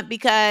like Trump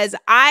because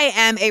I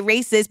am a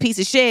racist piece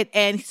of shit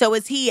and so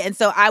is he, and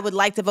so I would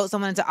like to vote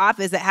someone into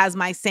office that has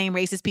my same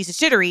racist piece of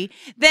shittery,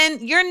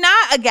 then you're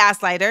not a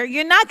gaslighter.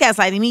 You're not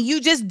gaslighting me.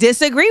 You just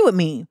disagree with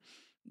me.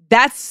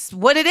 That's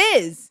what it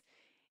is.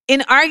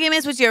 In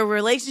arguments with your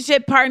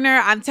relationship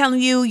partner, I'm telling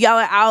you, y'all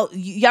are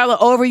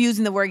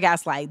overusing the word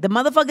gaslight. The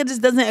motherfucker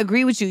just doesn't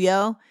agree with you,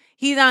 yo.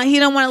 He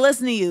don't want to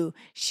listen to you.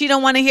 She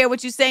don't want to hear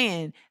what you're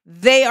saying.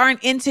 They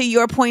aren't into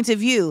your point of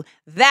view.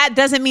 That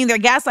doesn't mean they're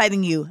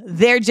gaslighting you.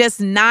 They're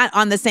just not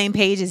on the same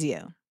page as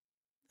you.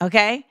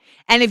 Okay?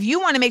 And if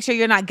you want to make sure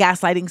you're not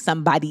gaslighting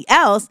somebody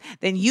else,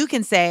 then you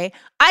can say,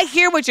 I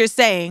hear what you're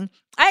saying.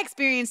 I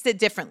experienced it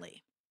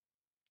differently.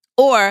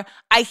 Or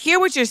I hear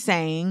what you're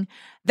saying.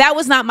 That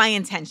was not my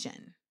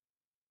intention.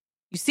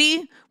 You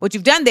see, what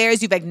you've done there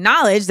is you've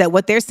acknowledged that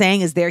what they're saying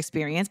is their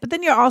experience, but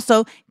then you're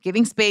also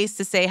giving space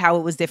to say how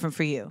it was different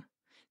for you.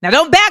 Now,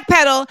 don't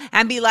backpedal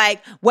and be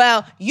like,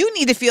 well, you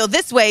need to feel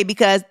this way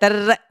because,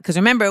 because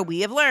remember, we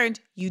have learned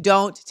you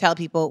don't tell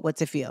people what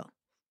to feel,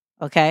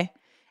 okay?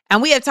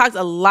 And we have talked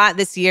a lot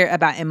this year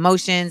about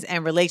emotions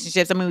and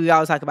relationships. I mean, we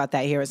always talk about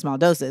that here at Small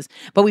Doses,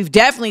 but we've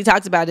definitely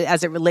talked about it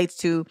as it relates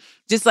to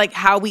just like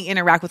how we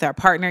interact with our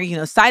partner. You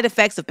know, Side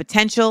Effects of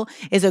Potential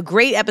is a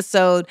great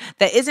episode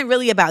that isn't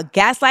really about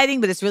gaslighting,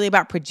 but it's really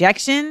about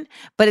projection.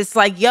 But it's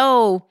like,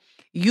 yo,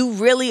 you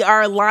really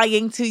are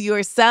lying to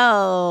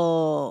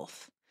yourself.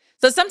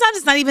 So sometimes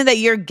it's not even that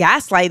you're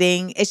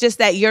gaslighting. It's just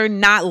that you're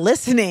not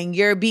listening.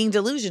 You're being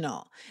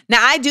delusional.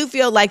 Now, I do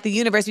feel like the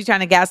universe be trying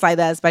to gaslight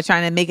us by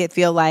trying to make it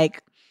feel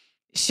like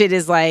shit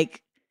is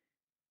like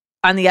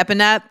on the up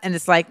and up. And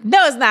it's like,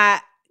 no, it's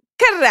not.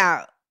 Cut it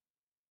out.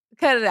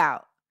 Cut it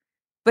out.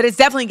 But it's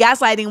definitely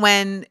gaslighting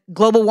when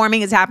global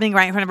warming is happening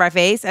right in front of our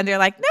face. And they're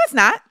like, no, it's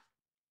not.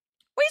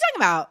 What are you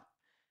talking about?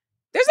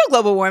 There's no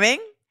global warming.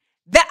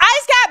 The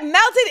ice got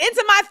melted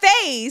into my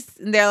face.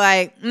 And they're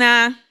like,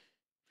 nah,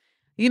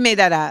 you made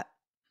that up.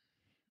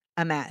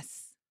 A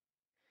mess.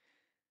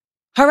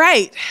 All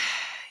right.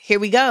 Here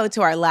we go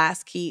to our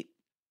last keep.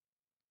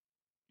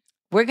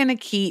 We're going to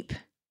keep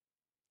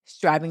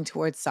striving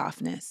towards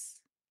softness.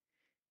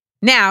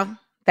 Now,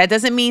 that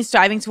doesn't mean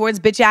striving towards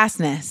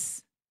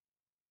bitch-assness,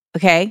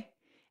 okay?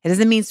 It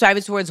doesn't mean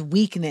striving towards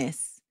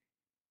weakness,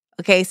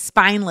 okay?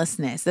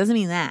 Spinelessness. It doesn't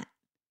mean that.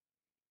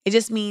 It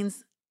just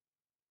means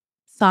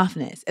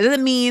softness. It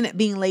doesn't mean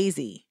being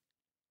lazy,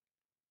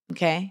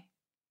 okay?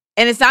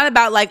 And it's not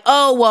about like,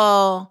 oh,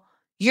 well,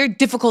 you're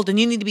difficult and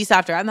you need to be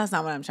softer. That's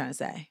not what I'm trying to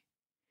say.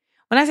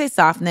 When I say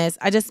softness,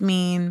 I just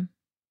mean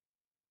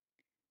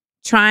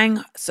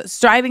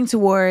striving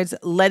towards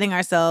letting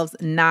ourselves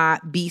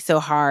not be so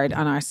hard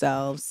on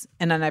ourselves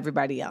and on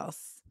everybody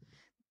else.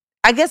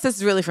 I guess this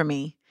is really for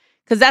me,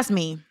 because that's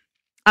me.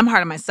 I'm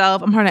hard on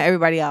myself. I'm hard on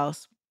everybody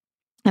else.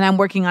 And I'm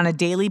working on a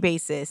daily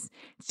basis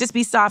to just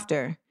be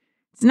softer.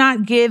 To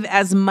not give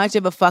as much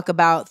of a fuck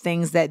about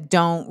things that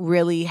don't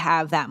really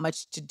have that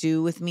much to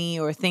do with me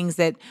or things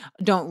that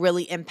don't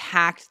really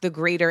impact the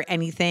greater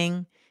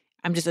anything.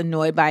 I'm just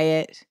annoyed by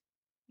it,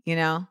 you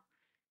know?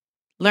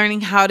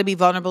 Learning how to be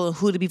vulnerable and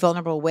who to be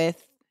vulnerable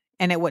with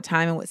and at what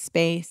time and what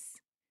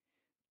space.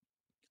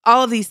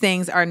 All of these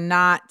things are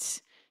not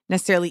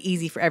necessarily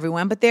easy for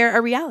everyone, but they're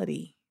a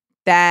reality.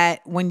 that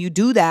when you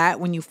do that,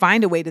 when you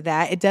find a way to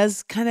that, it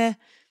does kind of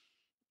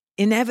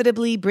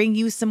inevitably bring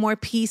you some more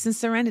peace and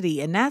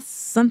serenity. And that's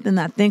something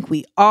I think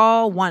we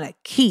all want to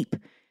keep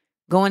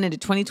going into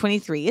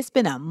 2023. It's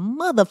been a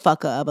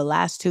motherfucker of the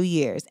last 2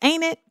 years,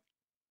 ain't it?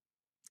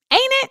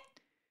 Ain't it?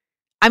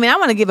 I mean, I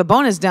want to give a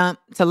bonus dump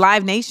to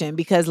Live Nation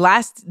because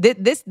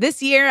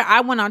this year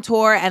I went on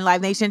tour and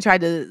Live Nation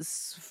tried to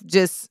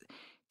just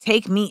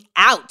take me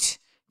out.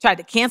 Tried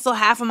to cancel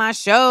half of my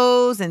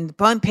shows and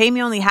pay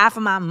me only half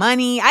of my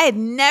money. I had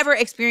never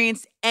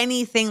experienced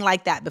anything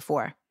like that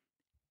before,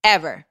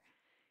 ever.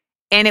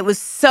 And it was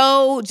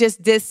so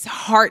just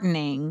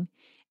disheartening.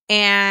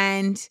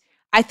 And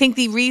I think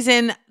the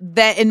reason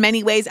that in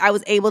many ways I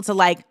was able to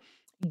like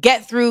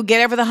get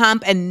over the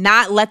hump and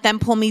not let them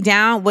pull me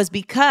down was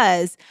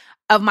because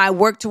of my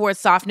work towards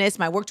softness,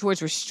 my work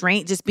towards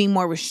restraint, just being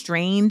more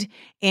restrained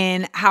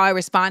in how I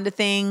respond to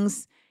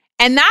things.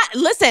 And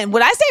listen,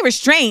 when I say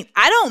restraint,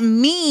 I don't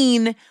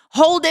mean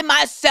holding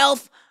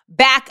myself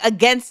back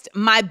against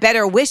my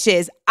better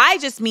wishes. I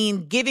just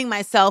mean giving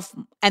myself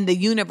and the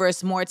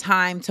universe more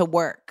time to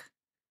work.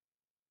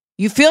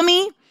 You feel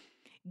me?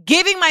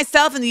 Giving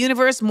myself and the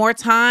universe more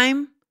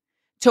time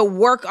to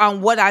work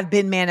on what I've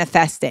been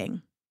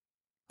manifesting.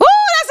 Woo,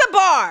 that's a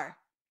bar.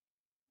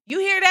 You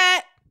hear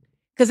that?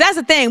 Because that's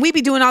the thing. We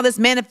be doing all this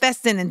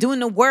manifesting and doing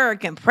the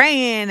work and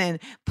praying and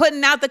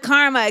putting out the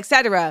karma,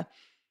 etc.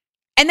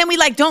 And then we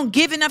like don't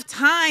give enough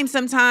time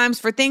sometimes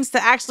for things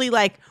to actually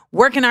like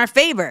work in our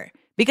favor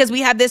because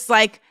we have this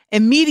like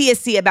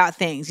immediacy about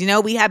things. You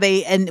know, we have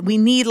we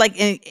need like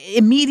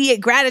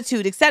immediate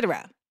gratitude,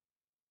 etc.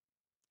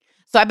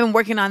 So I've been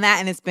working on that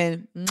and it's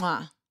been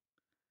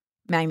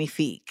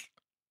magnifique.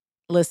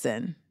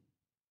 Listen,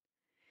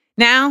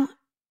 now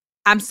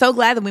I'm so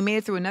glad that we made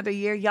it through another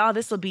year. Y'all,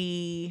 this will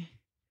be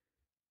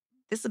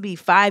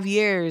 5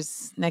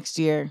 years next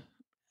year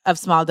of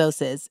Small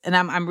Doses. And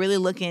I'm really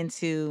looking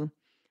to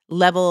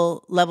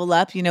level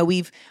up. You know,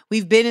 we've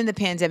been in the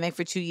pandemic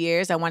for 2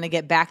 years. I want to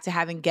get back to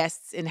having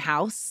guests in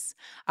house.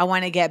 I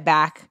want to get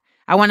back.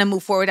 I want to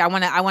move forward. I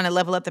want to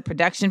level up the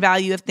production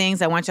value of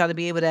things. I want y'all to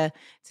be able to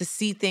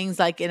see things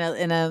like in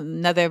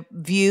another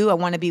view. I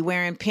want to be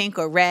wearing pink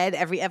or red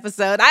every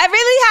episode. I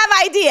really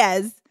have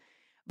ideas.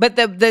 But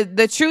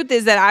the truth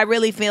is that I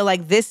really feel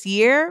like this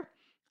year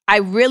I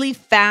really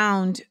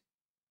found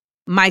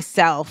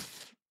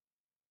myself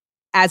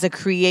as a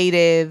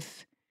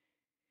creative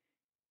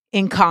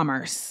in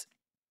commerce.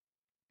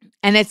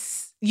 And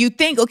you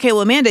think, okay,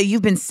 well, Amanda,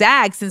 you've been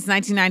SAG since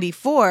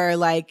 1994.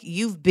 Like,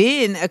 you've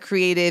been a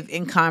creative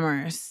in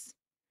commerce.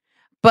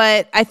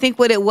 But I think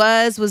what it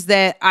was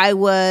that I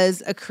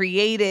was a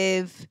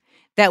creative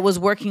that was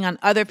working on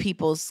other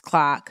people's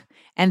clock.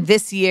 And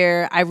this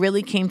year, I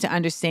really came to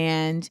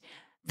understand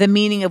the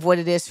meaning of what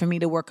it is for me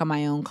to work on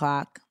my own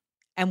clock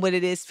and what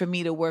it is for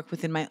me to work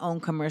within my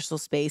own commercial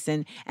space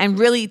and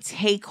really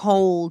take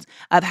hold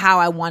of how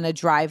I want to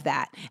drive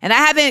that. And I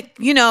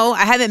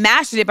haven't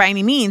mastered it by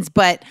any means,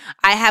 but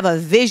I have a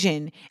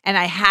vision and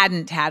I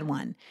hadn't had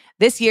one.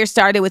 This year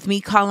started with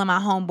me calling my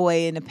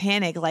homeboy in a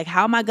panic, like,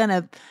 how am I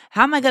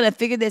gonna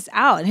figure this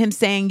out? And him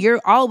saying,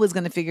 you're always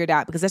gonna figure it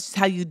out because that's just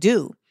how you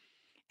do.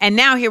 And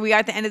now here we are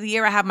at the end of the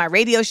year. I have my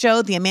radio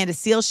show, The Amanda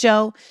Seales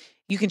Show.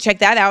 You can check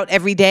that out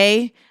every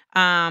day.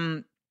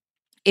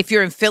 If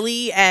you're in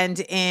Philly and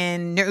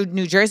in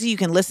New Jersey, you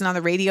can listen on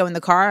the radio in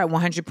the car at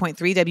 100.3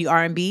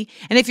 WRNB.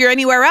 And if you're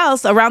anywhere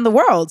else around the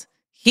world,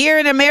 here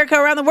in America,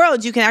 around the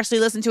world, you can actually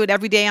listen to it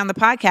every day on the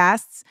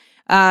podcasts.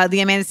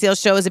 The Amanda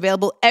Seales Show is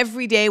available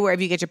every day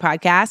wherever you get your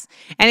podcasts.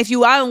 And if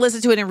you want to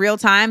listen to it in real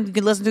time, you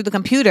can listen through the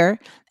computer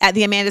at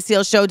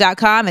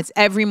theamandasealsshow.com. It's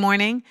every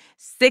morning,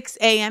 6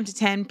 a.m. to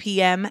 10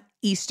 p.m.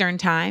 Eastern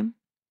time.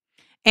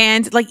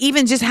 And like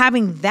even just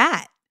having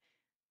that,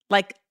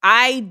 like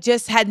I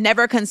just had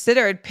never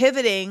considered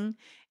pivoting.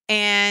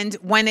 And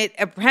when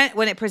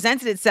it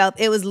presented itself,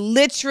 it was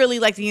literally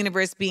like the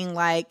universe being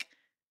like,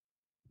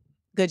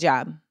 good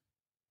job.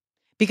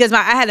 Because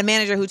I had a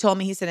manager who told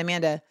me, he said,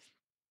 Amanda,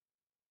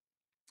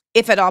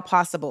 if at all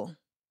possible,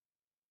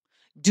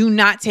 do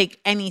not take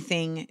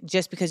anything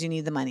just because you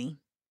need the money.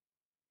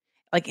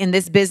 Like in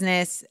this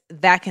business,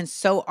 that can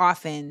so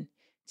often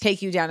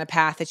take you down a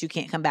path that you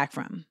can't come back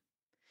from.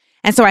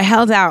 And so I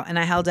held out and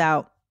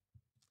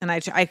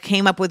I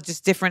came up with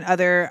just different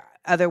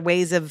other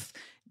ways of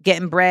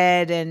getting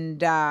bread.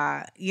 And,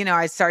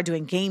 I started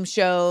doing game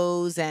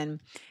shows and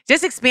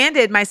just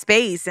expanded my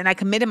space. And I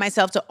committed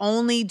myself to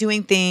only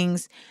doing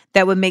things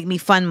that would make me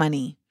fun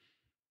money.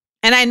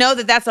 And I know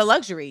that that's a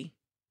luxury.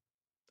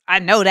 I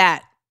know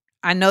that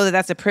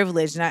that's a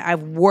privilege. And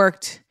I've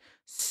worked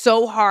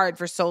so hard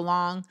for so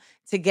long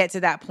to get to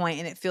that point.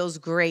 And it feels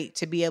great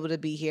to be able to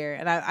be here.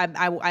 And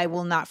I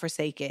will not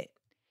forsake it.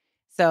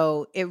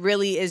 So it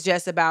really is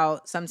just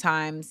about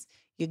sometimes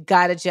you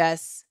got to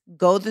just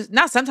go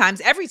not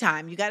sometimes, every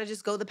time you got to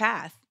just go the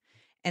path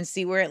and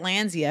see where it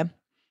lands you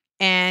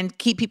and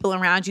keep people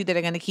around you that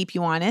are going to keep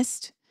you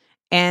honest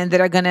and that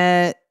are going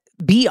to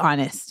be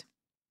honest.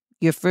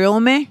 You feel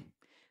me?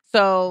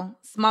 So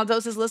Small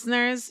Doses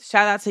listeners,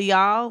 shout out to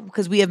y'all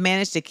because we have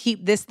managed to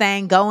keep this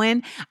thing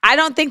going. I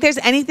don't think there's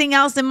anything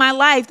else in my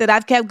life that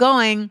I've kept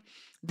going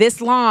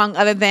this long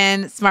other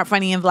than Smart,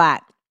 Funny, and Vlad.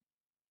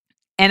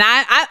 And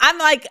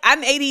I'm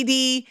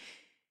ADD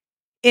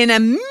in a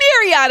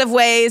myriad of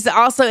ways.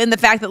 Also in the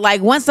fact that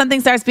like once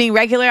something starts being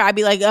regular, I'd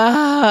be like,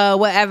 oh,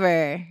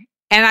 whatever.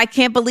 And I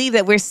can't believe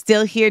that we're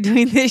still here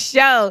doing this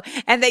show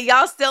and that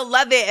y'all still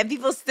love it. And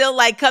people still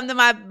like come to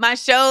my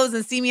shows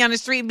and see me on the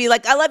street and be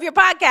like, I love your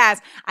podcast.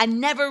 I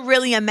never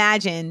really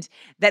imagined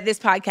that this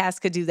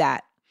podcast could do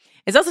that.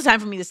 It's also time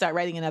for me to start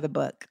writing another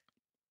book.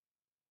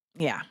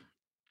 Yeah.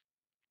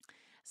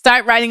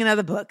 Start writing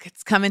another book.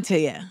 It's coming to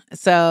you.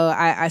 So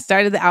I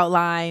started the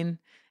outline.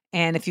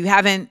 And if you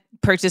haven't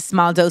purchased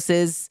Small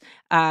Doses,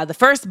 the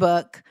first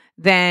book,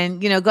 then,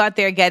 go out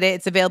there, get it.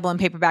 It's available in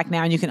paperback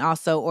now. And you can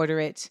also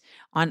order it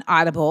on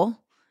Audible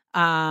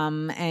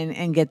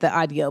and get the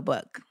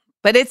audiobook.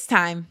 But it's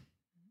time.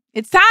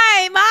 It's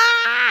time.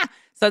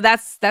 So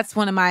that's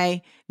one of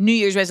my New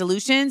Year's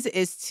resolutions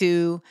is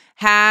to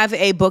have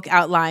a book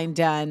outline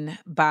done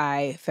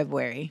by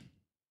February.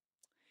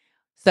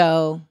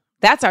 So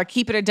that's our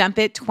Keep It or Dump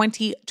It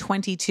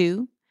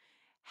 2022.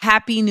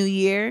 Happy New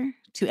Year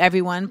to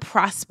everyone.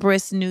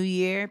 Prosperous New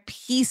Year.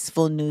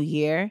 Peaceful New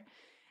Year.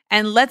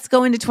 And let's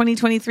go into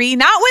 2023,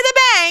 not with a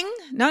bang.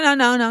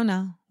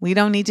 No. We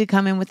don't need to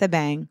come in with a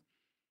bang.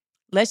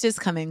 Let's just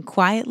come in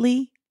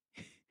quietly,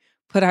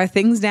 put our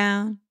things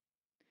down,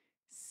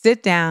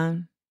 sit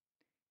down,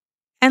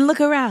 and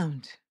look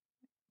around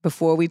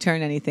before we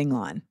turn anything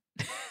on.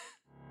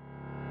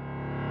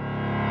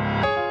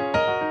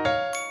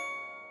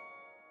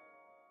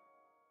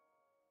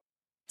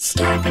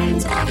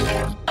 Starburns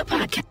Audio,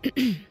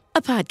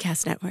 a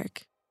podcast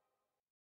network.